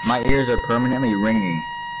 My ears are permanently ringing.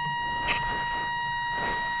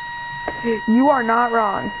 You are not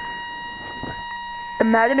wrong.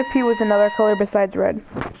 Imagine if he was another color besides red.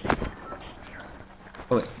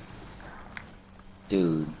 Oh, wait.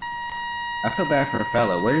 Dude. I feel bad for a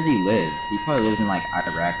fella. Where does he live? He probably lives in like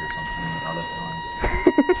Iraq or something with all those guns.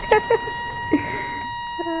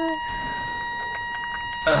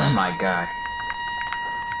 Oh my god.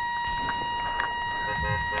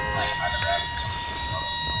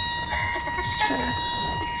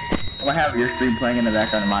 I'm gonna have your stream playing in the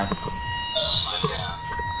background of mine.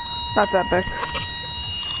 That's epic.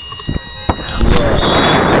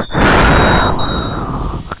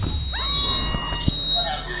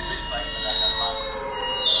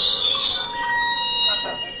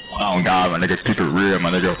 Oh god, my nigga, keep it real, my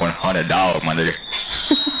nigga, $100, my nigga.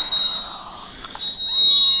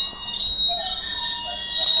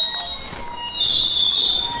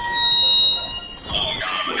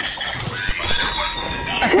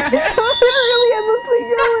 It really endlessly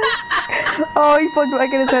going. Oh, he plugged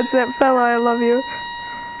back in his headset. Fella, I love you.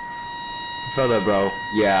 Fella, bro.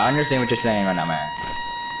 Yeah, I understand what you're saying right now, man.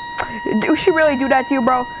 Do she really do that to you,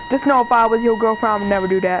 bro? Just know if I was your girlfriend, I would never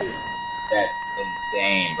do that. That's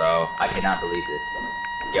insane, bro. I cannot believe this.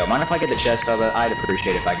 Yo, mind if I get the chest, fella? I'd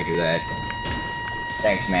appreciate it if I could do that.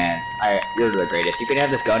 Thanks, man. You're the greatest. You can have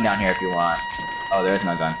this gun down here if you want. Oh, there is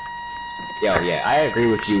no gun. Yo, yeah, I agree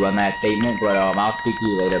with you on that statement, but I'll speak to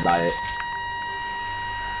you later about it.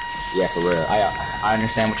 Yeah, for real. I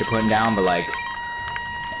understand what you're putting down, but like,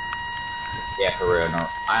 yeah, for real. No,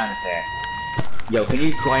 I understand. Yo, can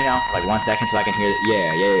you quiet down for like 1 second so I can hear?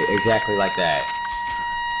 Yeah, exactly like that.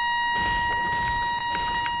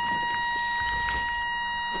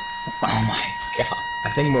 Oh my god.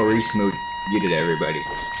 I think Maurice muted everybody.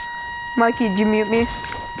 Mikey, did you mute me?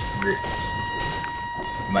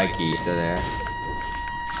 Mikey, you still there?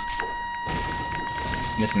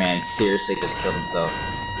 This man seriously just killed himself.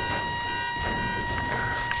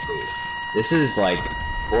 This is like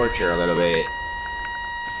torture a little bit.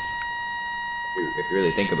 If you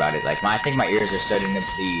really think about it. Like, I think my ears are starting to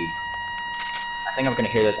bleed. I think I'm gonna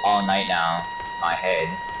hear this all night now. In my head.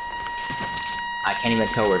 I can't even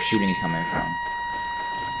tell where shooting's coming from.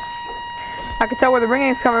 I can tell where the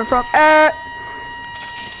ringing's coming from.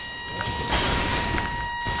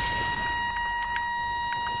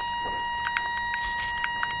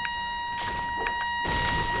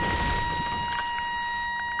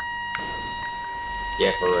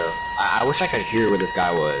 Yeah, for real. I wish I could hear where this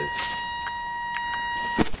guy was.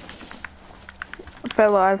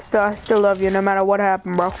 Fella, I still love you no matter what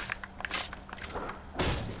happened, bro.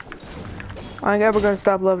 I ain't ever gonna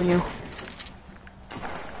stop loving you.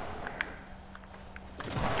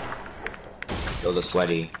 Killed a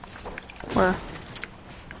sweaty. Where?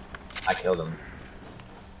 I killed him.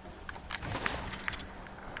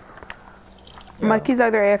 Yeah. Mikey's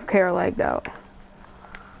either AFK or lagged out.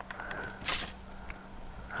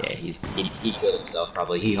 Yeah, he killed himself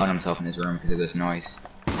probably. He hung himself in his room because of this noise.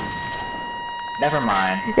 Never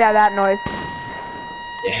mind. Yeah, that noise.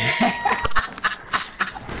 Yeah.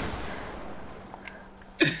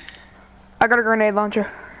 I got a grenade launcher.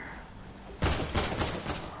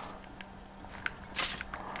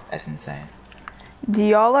 That's insane. Do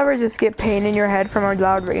y'all ever just get pain in your head from a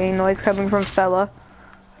loud ringing noise coming from Fella?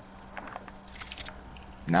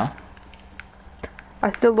 No? I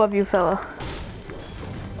still love you, Fella.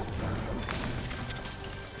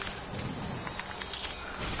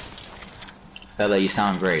 Fella, you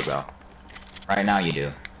sound great, bro. Right now you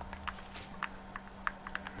do.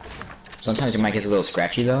 Sometimes your mic is a little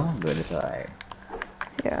scratchy though, but it's alright.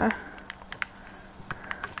 Yeah.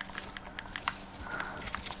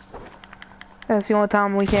 That's the only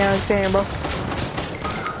time we can't understand, bro.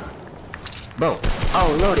 Bro.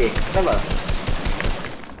 Oh, Lordy. Fella.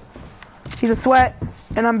 He's a sweat,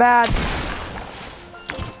 and I'm bad.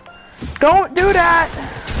 Don't do that!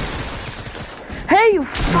 Hey, you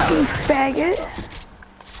fucking faggot!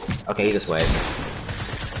 Okay, he's a sweat.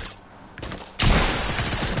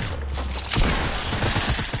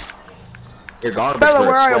 You're garbage Fella,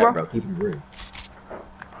 for where a are you, sweat, bro? Keep it real.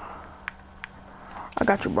 I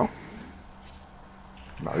got you, bro.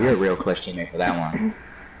 Bro, you're a real clutch teammate for that one.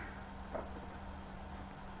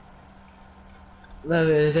 Love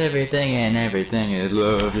is everything and everything is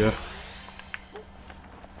love, yeah.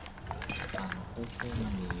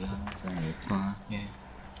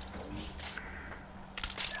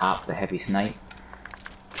 Hop the heavy snipe.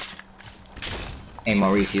 Hey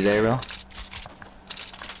Maurice, you there, bro?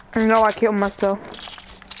 No, I killed myself.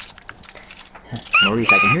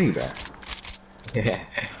 Maurice, I can hear you, bro. Yeah.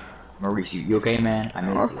 Maurice, you okay, man? I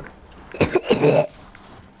miss you.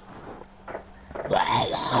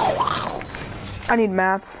 I need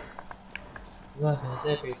mats. Love is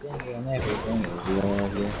everything and everything is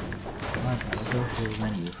love, yeah.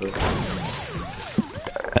 When you first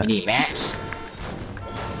you need mats?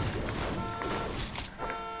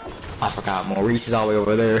 I forgot, Maurice is all the way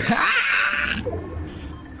over there.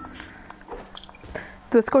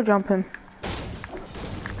 Let's go jump him.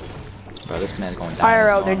 Bro, this man's going down.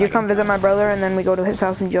 IRL, dude, you come visit my brother and then we go to his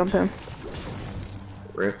house and jump him.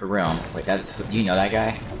 Real for real. Wait, you know that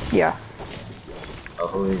guy? Yeah. Oh,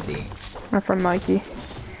 who is he? My friend Mikey.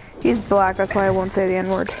 He's black, that's why I won't say the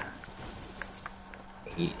N-word.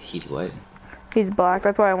 He's what? He's black,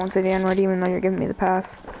 that's why I won't say the N-word even though you're giving me the pass.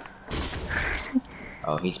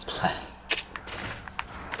 Oh, he's black.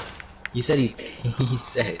 He said he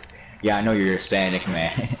said, yeah, I know you're Hispanic,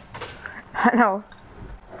 man. I know.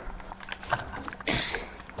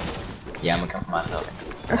 Yeah, I'm gonna come for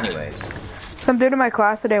myself. Anyways. Some dude in my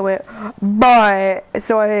class today went, bye.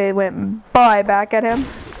 So I went, bye back at him.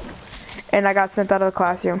 And I got sent out of the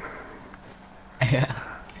classroom. Yeah.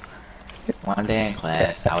 One day in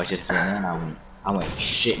class, I was just sitting there and I went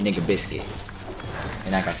shit nigga biscuit,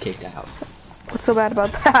 and I got kicked out. What's so bad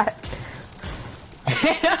about that?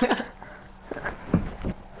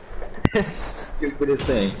 Stupidest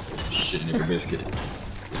thing. Shit nigga biscuit.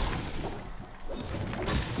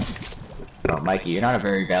 Oh, Mikey, you're not a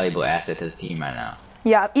very valuable asset to this team right now.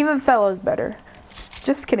 Yeah, even Fella's better.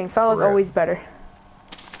 Just kidding, Fella's For real. always better.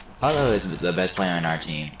 Paulo is the best player on our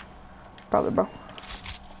team. Probably, bro.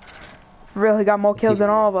 Really got more kills than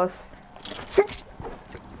all of us.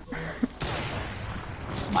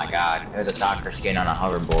 Oh my god, there's a soccer skin on a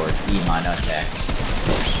hoverboard. Eat my nutsack.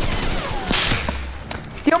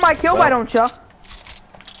 Steal my kill, why don't ya?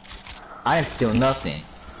 I didn't steal nothing.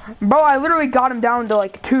 Bro, I literally got him down to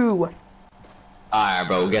like 2. Alright,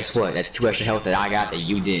 bro, guess what? That's 2 extra health that I got that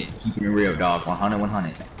you did. Keeping it real, dog. 100,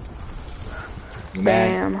 100. You mad?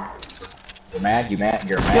 Damn. You're mad? You mad?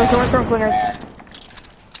 You're mad? Yo, someone's throwing clingers. Mad.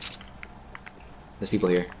 There's people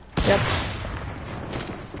here. Yep.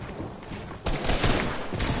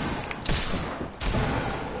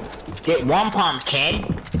 Get one pump, kid.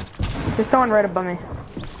 There's someone right above me.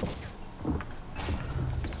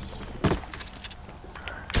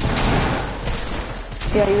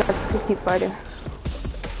 Yeah, you guys just keep fighting.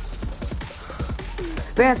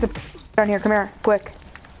 Vance, down here, come here, quick.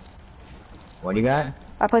 What do you got?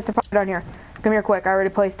 I placed a fire down here. Come here quick, I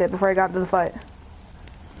already placed it before I got into the fight.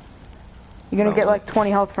 You're gonna get like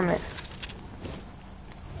 20 health from it.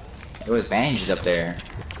 There was bandages up there.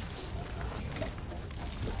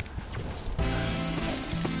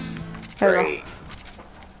 There we go.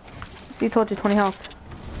 See, told you 20 health.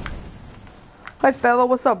 Hi fella,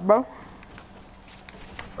 what's up, bro?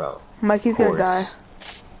 Bro. Mikey's gonna die.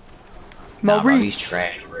 Nah, bro, Maurice, he's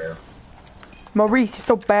trash, bro. Maurice, you're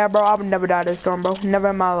so bad, bro. I would never die this storm, bro. Never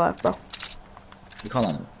in my life, bro. You call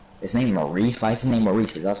him, his name Maurice? Why is his name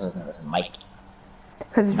Maurice? Because also his name is Mikey.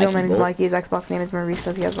 Because his real Mikey name is Mikey, his Bolts. Xbox name is Maurice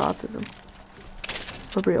because he has autism.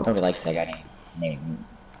 For real. Nobody likes that guy named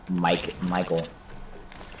Michael.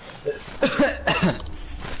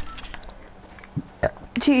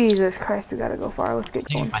 Jesus Christ, we gotta go far. Let's get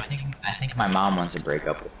going. I think my mom wants to break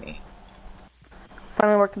up with me.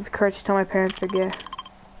 Finally worked with the courage to tell my parents they're gay.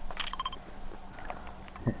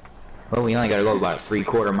 Well, we only gotta go about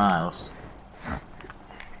 3/4 miles.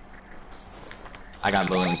 I got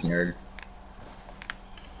balloons, nerd.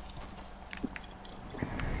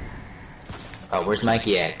 Oh, where's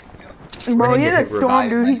Mikey at? Bro, he get had a storm, revived,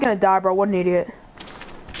 dude. He's Mikey. gonna die, bro. What an idiot.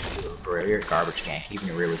 For real, you're a garbage can. Keeping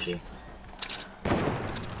it real with you.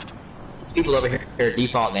 There's people over here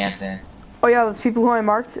default dancing. Oh yeah, there's people who I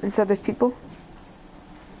marked and said there's people.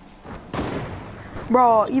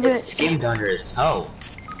 Bro, even It's skimmed under his toe.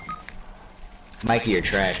 Mikey, you're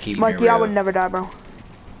trash. Keep it Mikey, real. I would never die, bro.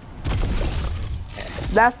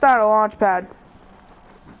 That's not a launch pad.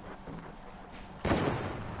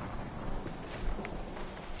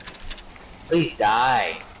 Please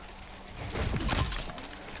die.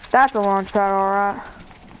 That's a launch pad, alright.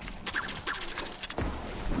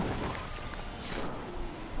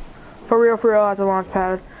 For real, that's a launch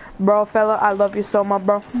pad. Bro, fella, I love you so much,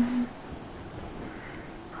 bro.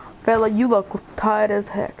 Fella, you look tired as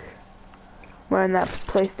heck. Wearing that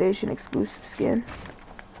PlayStation exclusive skin.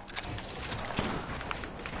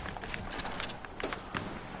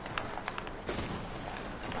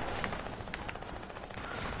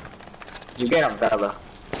 You get him, fella.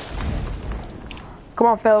 Come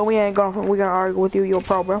on, fella, we gonna argue with you. You're a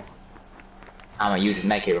pro, bro. I'm gonna use his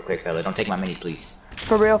med kit real quick, fella. Don't take my minis, please.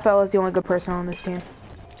 For real, fella's the only good person on this team.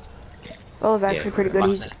 Fella's actually pretty good.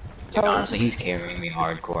 He's Honestly, he's carrying me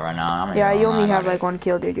hardcore right now. I'm yeah, you only have like 1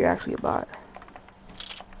 kill, dude. You're actually a bot.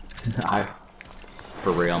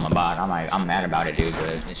 For real, I'm a bot. I'm mad about it, dude, but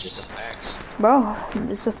it's just a fact. Bro,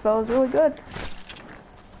 this just fella's really good.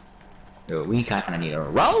 Dude, we kinda need a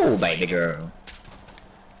roll, baby girl.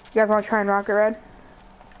 You guys want to try and rocket red?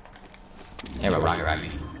 Yeah, but rocket ride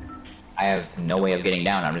me. I have no way of getting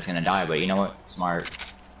down. I'm just gonna die, but you know what? Smart.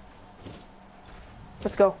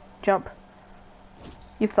 Let's go. Jump.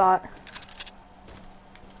 You thought.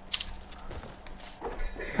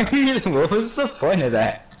 What was the point of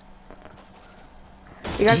that?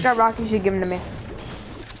 You guys got rockets, you should give them to me.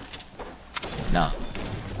 No.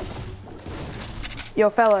 Yo,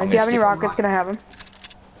 fella, I'm if you gonna have any stick with rockets, rocket. can I have them?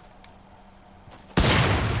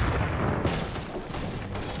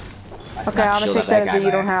 Okay, I'm gonna take that as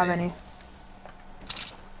you don't have any.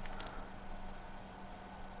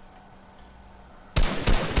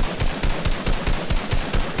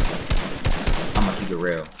 I'm gonna keep it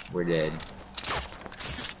real. We're dead.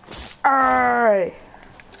 Alright.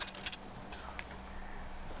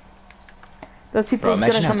 Those people Bro, are gonna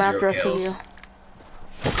imagine come have after 0 us kills.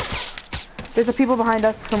 with you. There's the people behind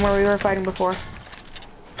us from where we were fighting before.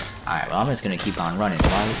 Alright, well I'm just gonna keep on running.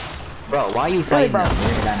 Bro, why are you Really, fighting bro?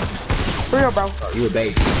 them? For real, bro. Bro, you a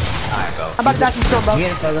baby. Alright, bro. I'm about to die from storm, bro.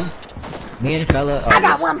 Me and fella are I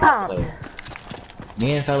got the 1 smart pound. players.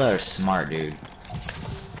 Me and fella are smart, dude.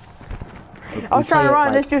 I was trying to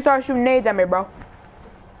run, Like, this dude started shooting nades at me, bro.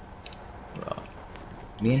 bro.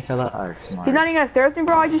 Me and fella are smart. He's not even gonna stare at me,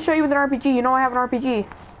 bro. I just shot you with an RPG. You know I have an RPG.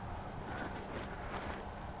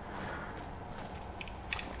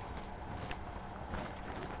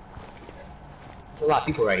 There's a lot of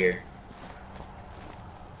people right here.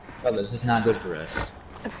 Fella, this is not good for us.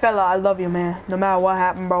 Fella, I love you, man. No matter what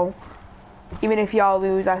happened, bro. Even if y'all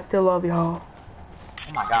lose, I still love y'all.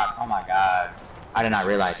 Oh my god, oh my god. I did not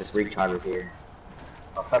realize this retard was here.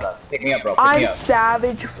 Oh, fella, pick me up, bro. Pick me I'm up.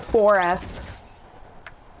 Savage 4S.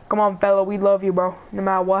 Come on, fella, we love you, bro. No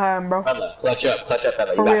matter what happened, bro. Fella, clutch up, fella.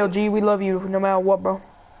 For You got real, this. G, we love you no matter what, bro.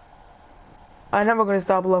 I'm never gonna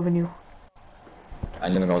stop loving you.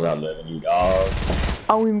 I'm never gonna stop loving you, dog.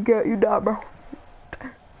 I won't even get you, dog, bro.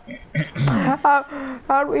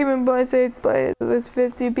 how do we even play safe play? There's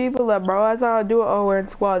 50 people left, bro. That's how I do it. Oh, we're in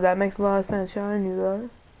squads. That makes a lot of sense. I knew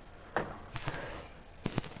that.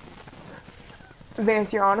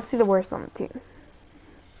 Vance, you're honestly the worst on the team.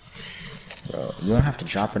 Bro, you don't have to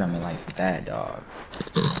drop it on me like that, dog.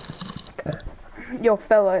 Yo,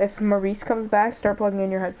 fella, if Maurice comes back, start plugging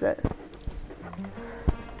in your headset.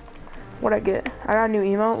 What'd I get? I got a new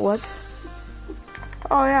emote. What?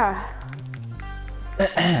 Oh, yeah.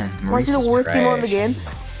 Aren't you the worst emote in the game?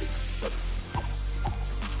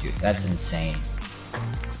 Dude, that's insane.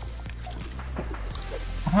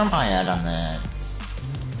 Where am I at on that?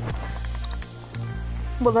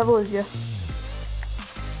 What level is you?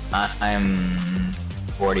 I'm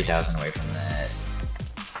 40,000 away from that.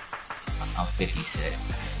 I'm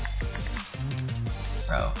 56.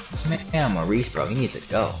 Bro, this man Maurice, bro, he needs to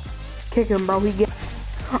go. Kick him, bro. He get.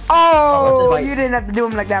 what's Oh, his fight? you didn't have to do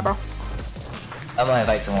him like that, bro. I'm gonna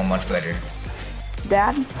invite someone much better.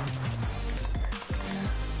 Dad?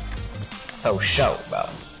 Oh, show, bro.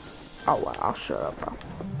 Oh, wow. I'll shut up, bro.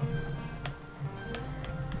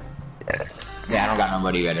 Yeah, I don't got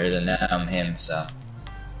nobody better than him, so.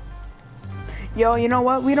 Yo, you know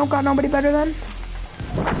what? We don't got nobody better than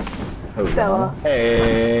Fella.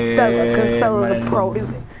 Hey. Fella, cause Fella's a pro,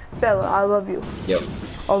 dude. Fella, I love you. Yo.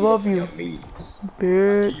 I love you, Me.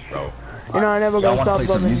 bitch. Bro. You know I never Y'all gonna wanna play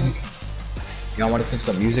stop some loving you. music? Y'all wanna listen to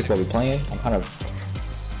some music while we playing? I'm kind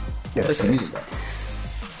of. Yeah, play some music, bro.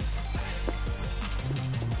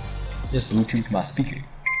 Just Bluetooth to my speaker.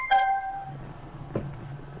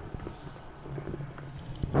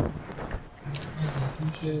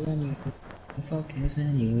 Focus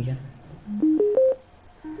on you, yeah.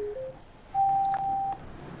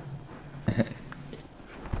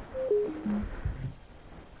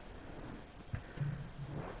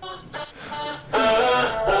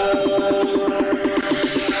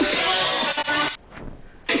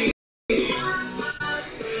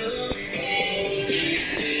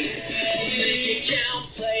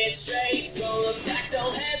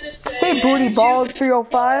 Hey, Booty Balls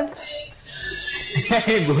 305.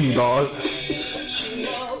 Hey, booty balls.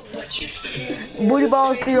 Booty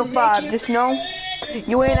Balls 305. Just know,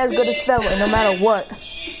 you ain't as good as Fella, no matter what.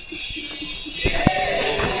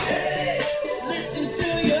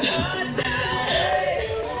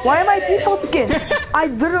 Why am I default skin? I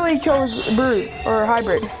literally chose Brood, or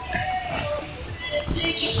Hybrid.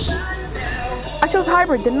 I chose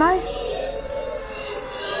Hybrid, didn't I?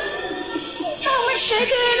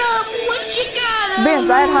 Vance,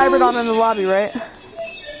 I had Hybrid on in the lobby, right?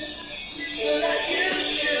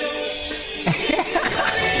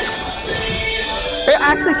 It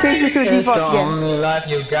actually changed me to a It's the default skin. only life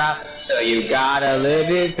you got, so you gotta live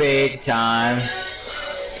it big time.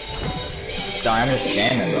 Sorry, I'm just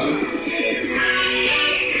jamming, bro.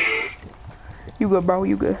 You good, bro,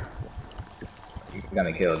 you good. You got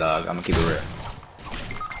me killed, dog. I'm gonna keep it real.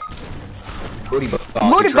 Booty balls.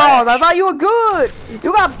 Booty you balls, trash. I thought you were good.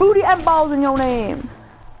 You got booty and balls in your name.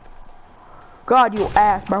 God, you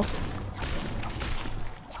ass, bro.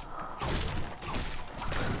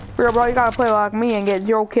 Real, bro, you gotta play like me and get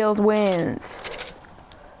 0 kills wins.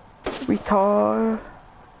 Retard.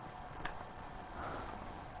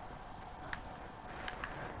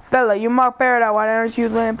 Fella, you mark paradise, why don't you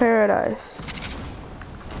land paradise?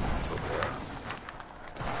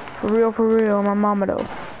 For real, my mama though.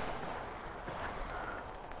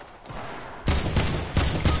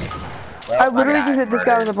 Well, I literally my just hit this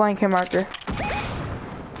guy with a murdered. blank hit marker.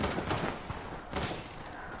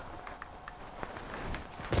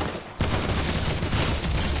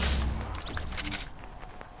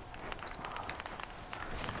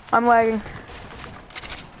 I'm lagging.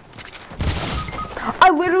 I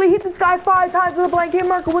literally hit this guy 5 times with a blanket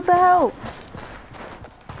marker. What the hell?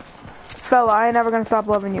 Fella, I ain't never gonna stop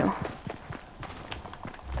loving you.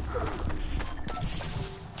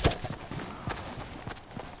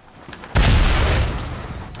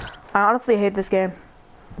 I honestly hate this game.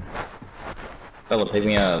 Fella, pick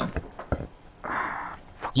me up.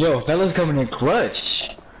 Yo, fella's coming in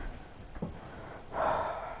clutch.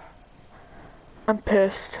 I'm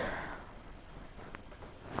pissed.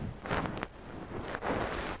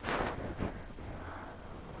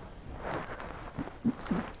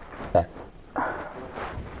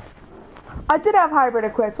 I did have hybrid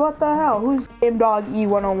equipped. What the hell? Who's Game Dog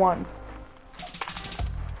E101?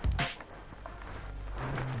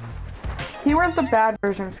 He wears the bad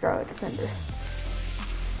version of Scarlet Defender.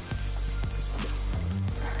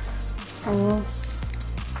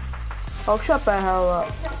 Oh, shut the hell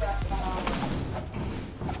up.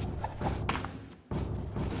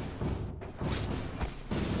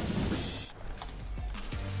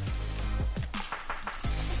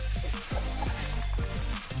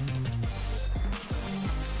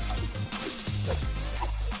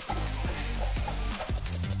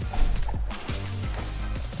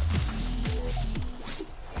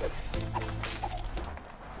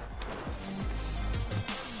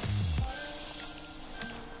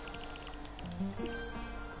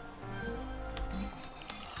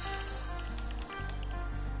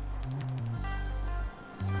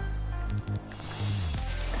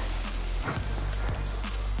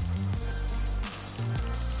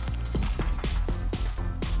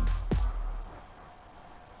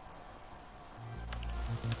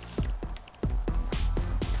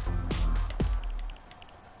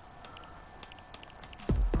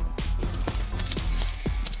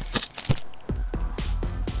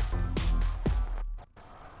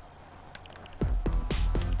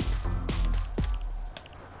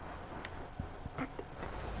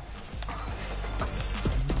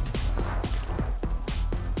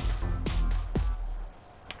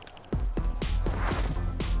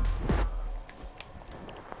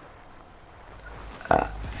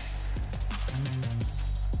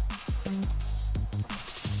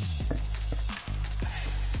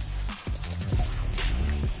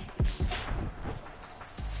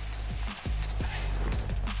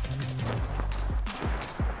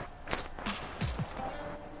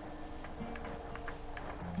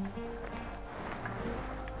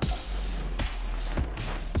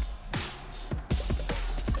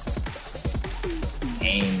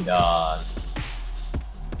 Game Dog.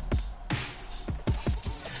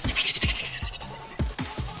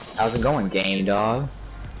 How's it going, Game Dog?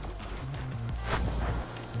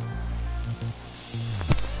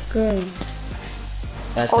 Good.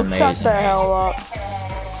 That's Oh, amazing. shut the hell up.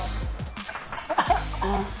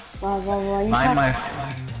 Well, you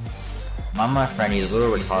My friend, he's a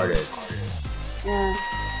little retarded. Yeah.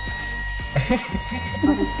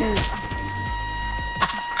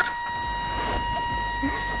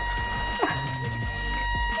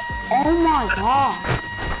 Oh my god.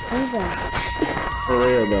 What is that? For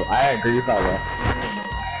real, bro. I agree, fella.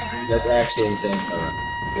 That's actually insane, fella.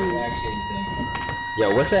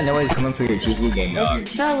 Yo, what's that noise coming from your TV, Game Dog?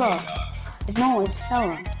 Stella. No, it's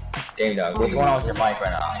Stella. Game Dog, what's going on with your mic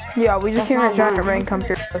right now? Yeah, we just That's hear a not giant mine. rain come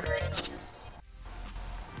through.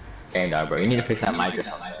 Game Dog, bro, you need to fix that mic or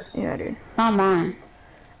something. Yeah, dude. Not mine.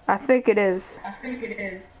 I think it is.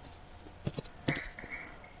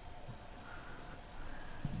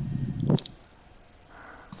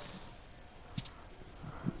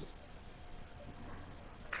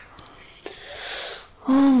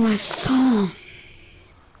 Oh my phone.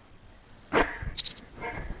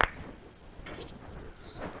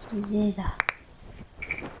 Yeah.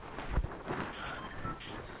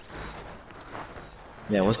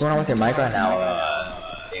 Yeah, what's going on with your mic right now,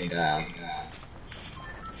 Game Dog?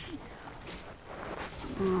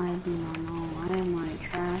 I do not know. I have my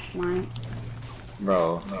trash mic.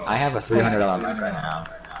 Bro, I have a $300 mic right now.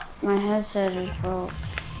 My headset is broke.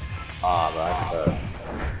 Aw, bro, that sucks.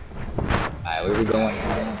 Alright, where we going?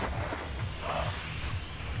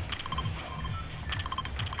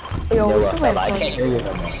 Yo, Yo, what's the fella, I way? can't hear you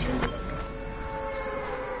no more.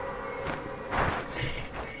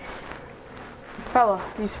 Fella,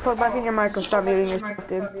 you should put back in your mic and stop muting yourself,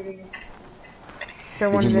 dude. You're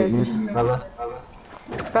one Did of you mute those. me, fella?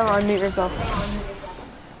 Fella, unmute yourself.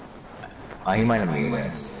 Oh, he might have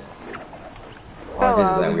muted us. Fella,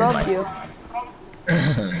 I weird love mic. you.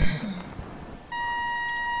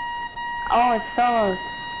 Oh, it's Stella's.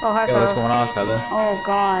 Oh, hi, Yo, what's fella. going on, fella? Oh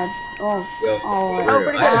god. Oh. Yo, Oh. Oh,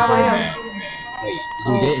 pretty good, how are you? Wait,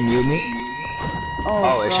 you didn't mute me?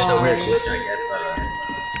 Oh, it's just a weird glitch, I guess, but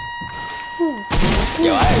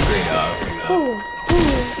yo, I agree, dog.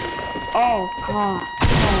 Oh god.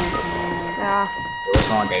 Yeah. What's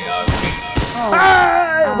wrong, gay dog?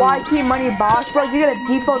 Why keep money box, bro? You got a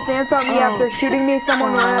default dance on me after shooting me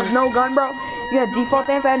someone who has no gun, bro? You got a default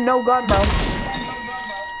dance? I had no gun, bro.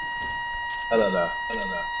 Hello, though.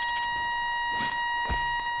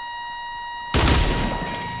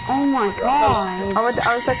 Oh my god. I would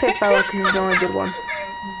say fella because he's the only good one.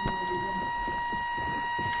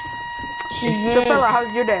 So fella,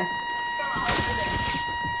 how's your day?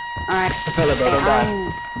 Alright. Fella, bro, don't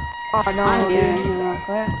die. Oh no, I'm dude. doing real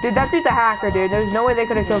quick. Dude, that dude's a hacker, dude. There's no way they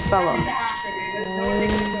could have killed fella.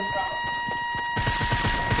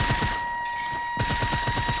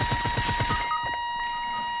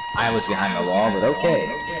 I was behind the wall, but okay.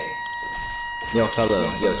 Yo, fellow,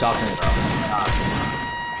 yo, talk to me, bro.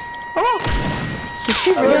 Oh! Did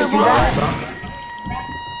she really do that?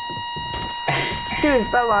 Dude,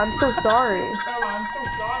 fella, I'm so sorry.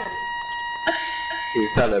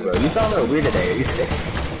 Dude, fellow, bro, you sound a little weird today. Are you sick?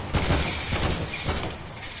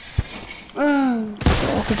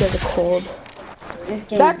 I think he has a cold.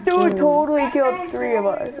 That dude totally killed 3 of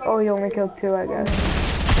us. Oh, he only killed 2, I guess.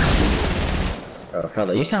 Bro,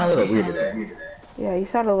 fellow, you sound a little weird today. Yeah, you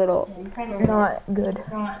sound a little not good.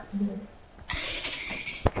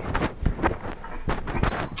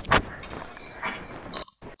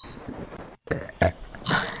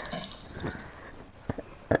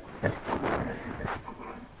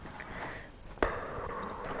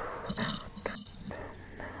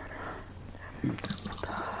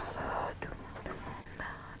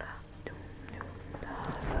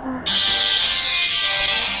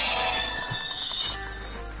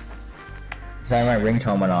 Sorry, my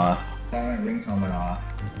ringtone went off.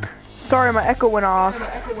 Sorry, my echo went off.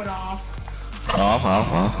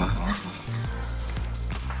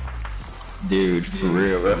 Dude, for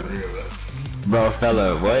real, bro. Bro,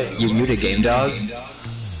 fella, what? You muted Game Dog?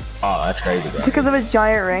 Oh, that's crazy, bro. Because of his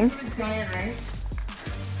giant ring.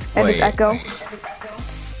 And his Wait. echo.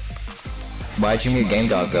 Why'd you mute Game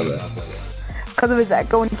Dog, fella? Because of his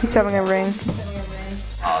echo and he keeps having a ring.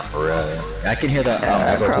 Oh, for real. I can hear that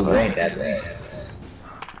Yeah, echo to probably. the ain't that bad.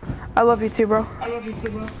 I love you too, bro.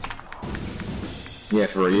 Yeah,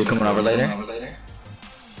 for real. You coming over later?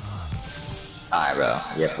 Alright, bro.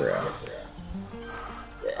 Yeah, for real.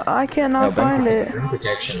 I cannot find it. Room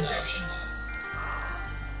protection, though.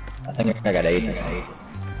 I think I got ages.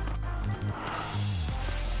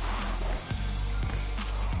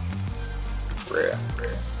 For real.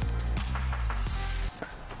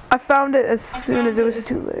 I found it as soon as it was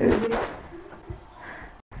too late.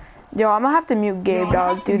 Yo, I'm gonna have to mute Gabe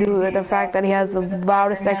Dog due to the fact that he has the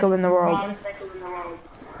loudest echo in the world.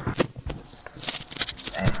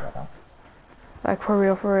 Thanks, bro. Like, for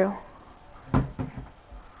real, for real.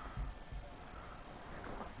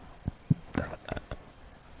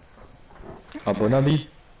 Abu Dhabi.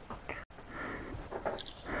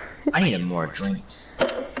 I needed more drinks.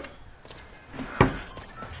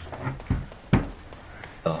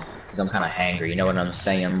 Oh, because I'm kind of hangry. You know what I'm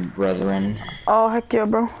saying, brethren? Oh, heck yeah,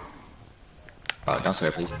 bro. Oh, don't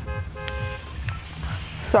swear, please.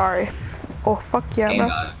 Sorry. Oh, fuck yeah, Game bro.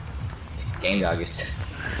 Dog. Game Dog is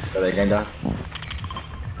still there, Game Dog?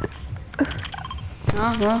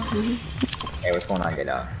 Hey, what's going on, Game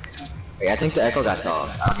Dog? Wait, I think the echo got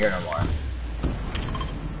solved. I don't hear no more.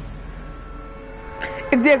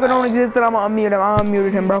 If the echo don't exist, then I'm gonna unmute him. I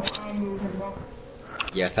unmuted him, bro.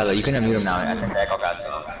 Yeah, fella, you can unmute him now. I think the echo got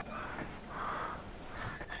solved.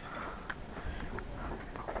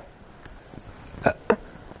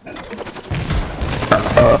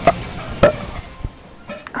 Alright,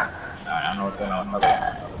 I don't know what's going on.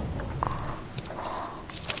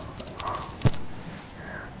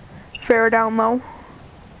 Fair down low.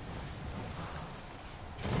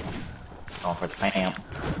 Going for the pamp.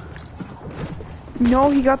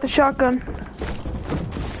 No, he got the shotgun.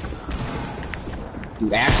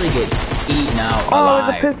 You actually get eaten out Oh, alive.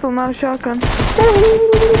 it's a pistol, not a shotgun.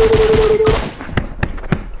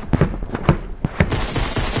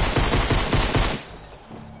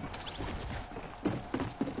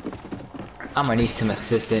 I'm gonna need some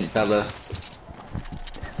assistant, fella.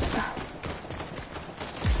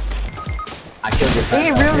 I killed your friend.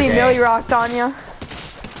 He really Millie rocked on ya.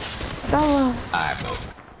 Fella. Alright, bro.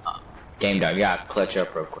 Game Dog, you gotta clutch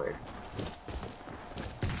up real quick.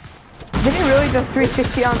 Did he really just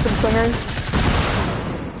 360 on some clingers?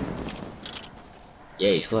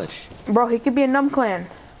 Yeah, he's clutch. Bro, he could be a Numb Clan.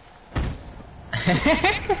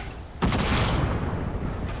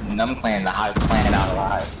 Numb Clan, the hottest clan out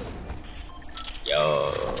alive.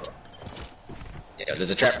 Yo. Yo,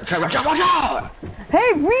 there's a trap, watch out!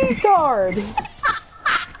 Hey, retard!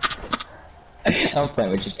 I'm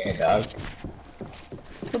playing with you, game dog.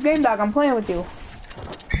 What game, dog? I'm playing with you.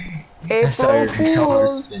 I saw your April controller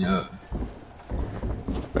Fools. spin up.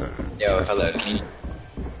 Yo, hello, can you...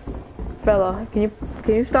 Fella, can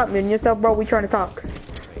you stop muting yourself, bro? We trying to talk.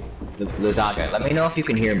 Lasagna, let me know if you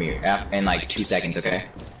can hear me in like 2 seconds, okay?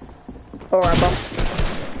 Alright, bro.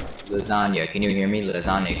 Lasagna, can you hear me?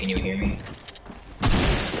 Lasagna, can you hear me?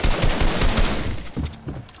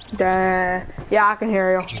 Yeah, I can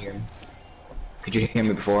hear you. Could you hear me? Could you hear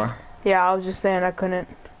me before? Yeah, I was just saying I couldn't.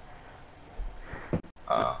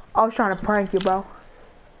 I was trying to prank you, bro.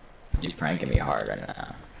 You're pranking me hard right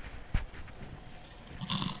now.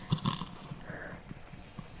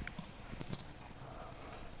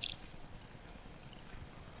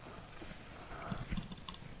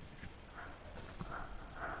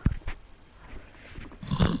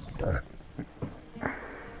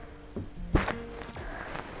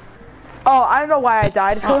 Oh, I don't know why I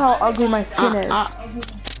died. It's how ugly my skin is.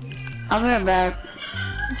 I'll be right back.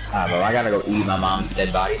 Bro, I gotta go eat my mom's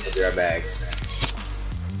dead body, so be right back.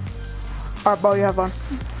 Alright, bro, you have fun.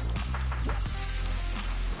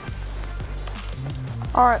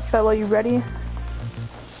 Alright, fella, you ready?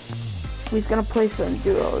 He's gonna play some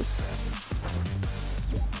duos.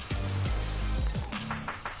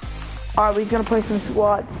 Alright, he's gonna play some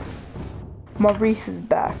squads. Maurice is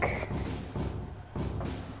back.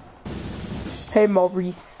 Hey,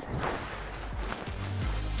 Maurice.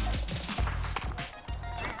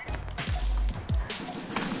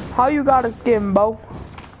 How you got a skin, Bo?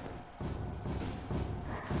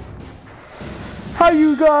 How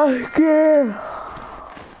you got a skin?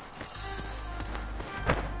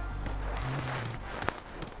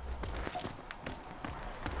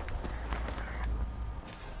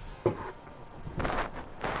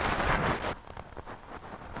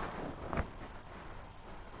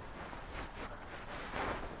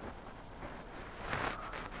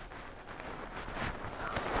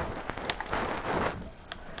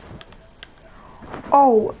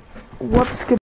 Oh, what's good?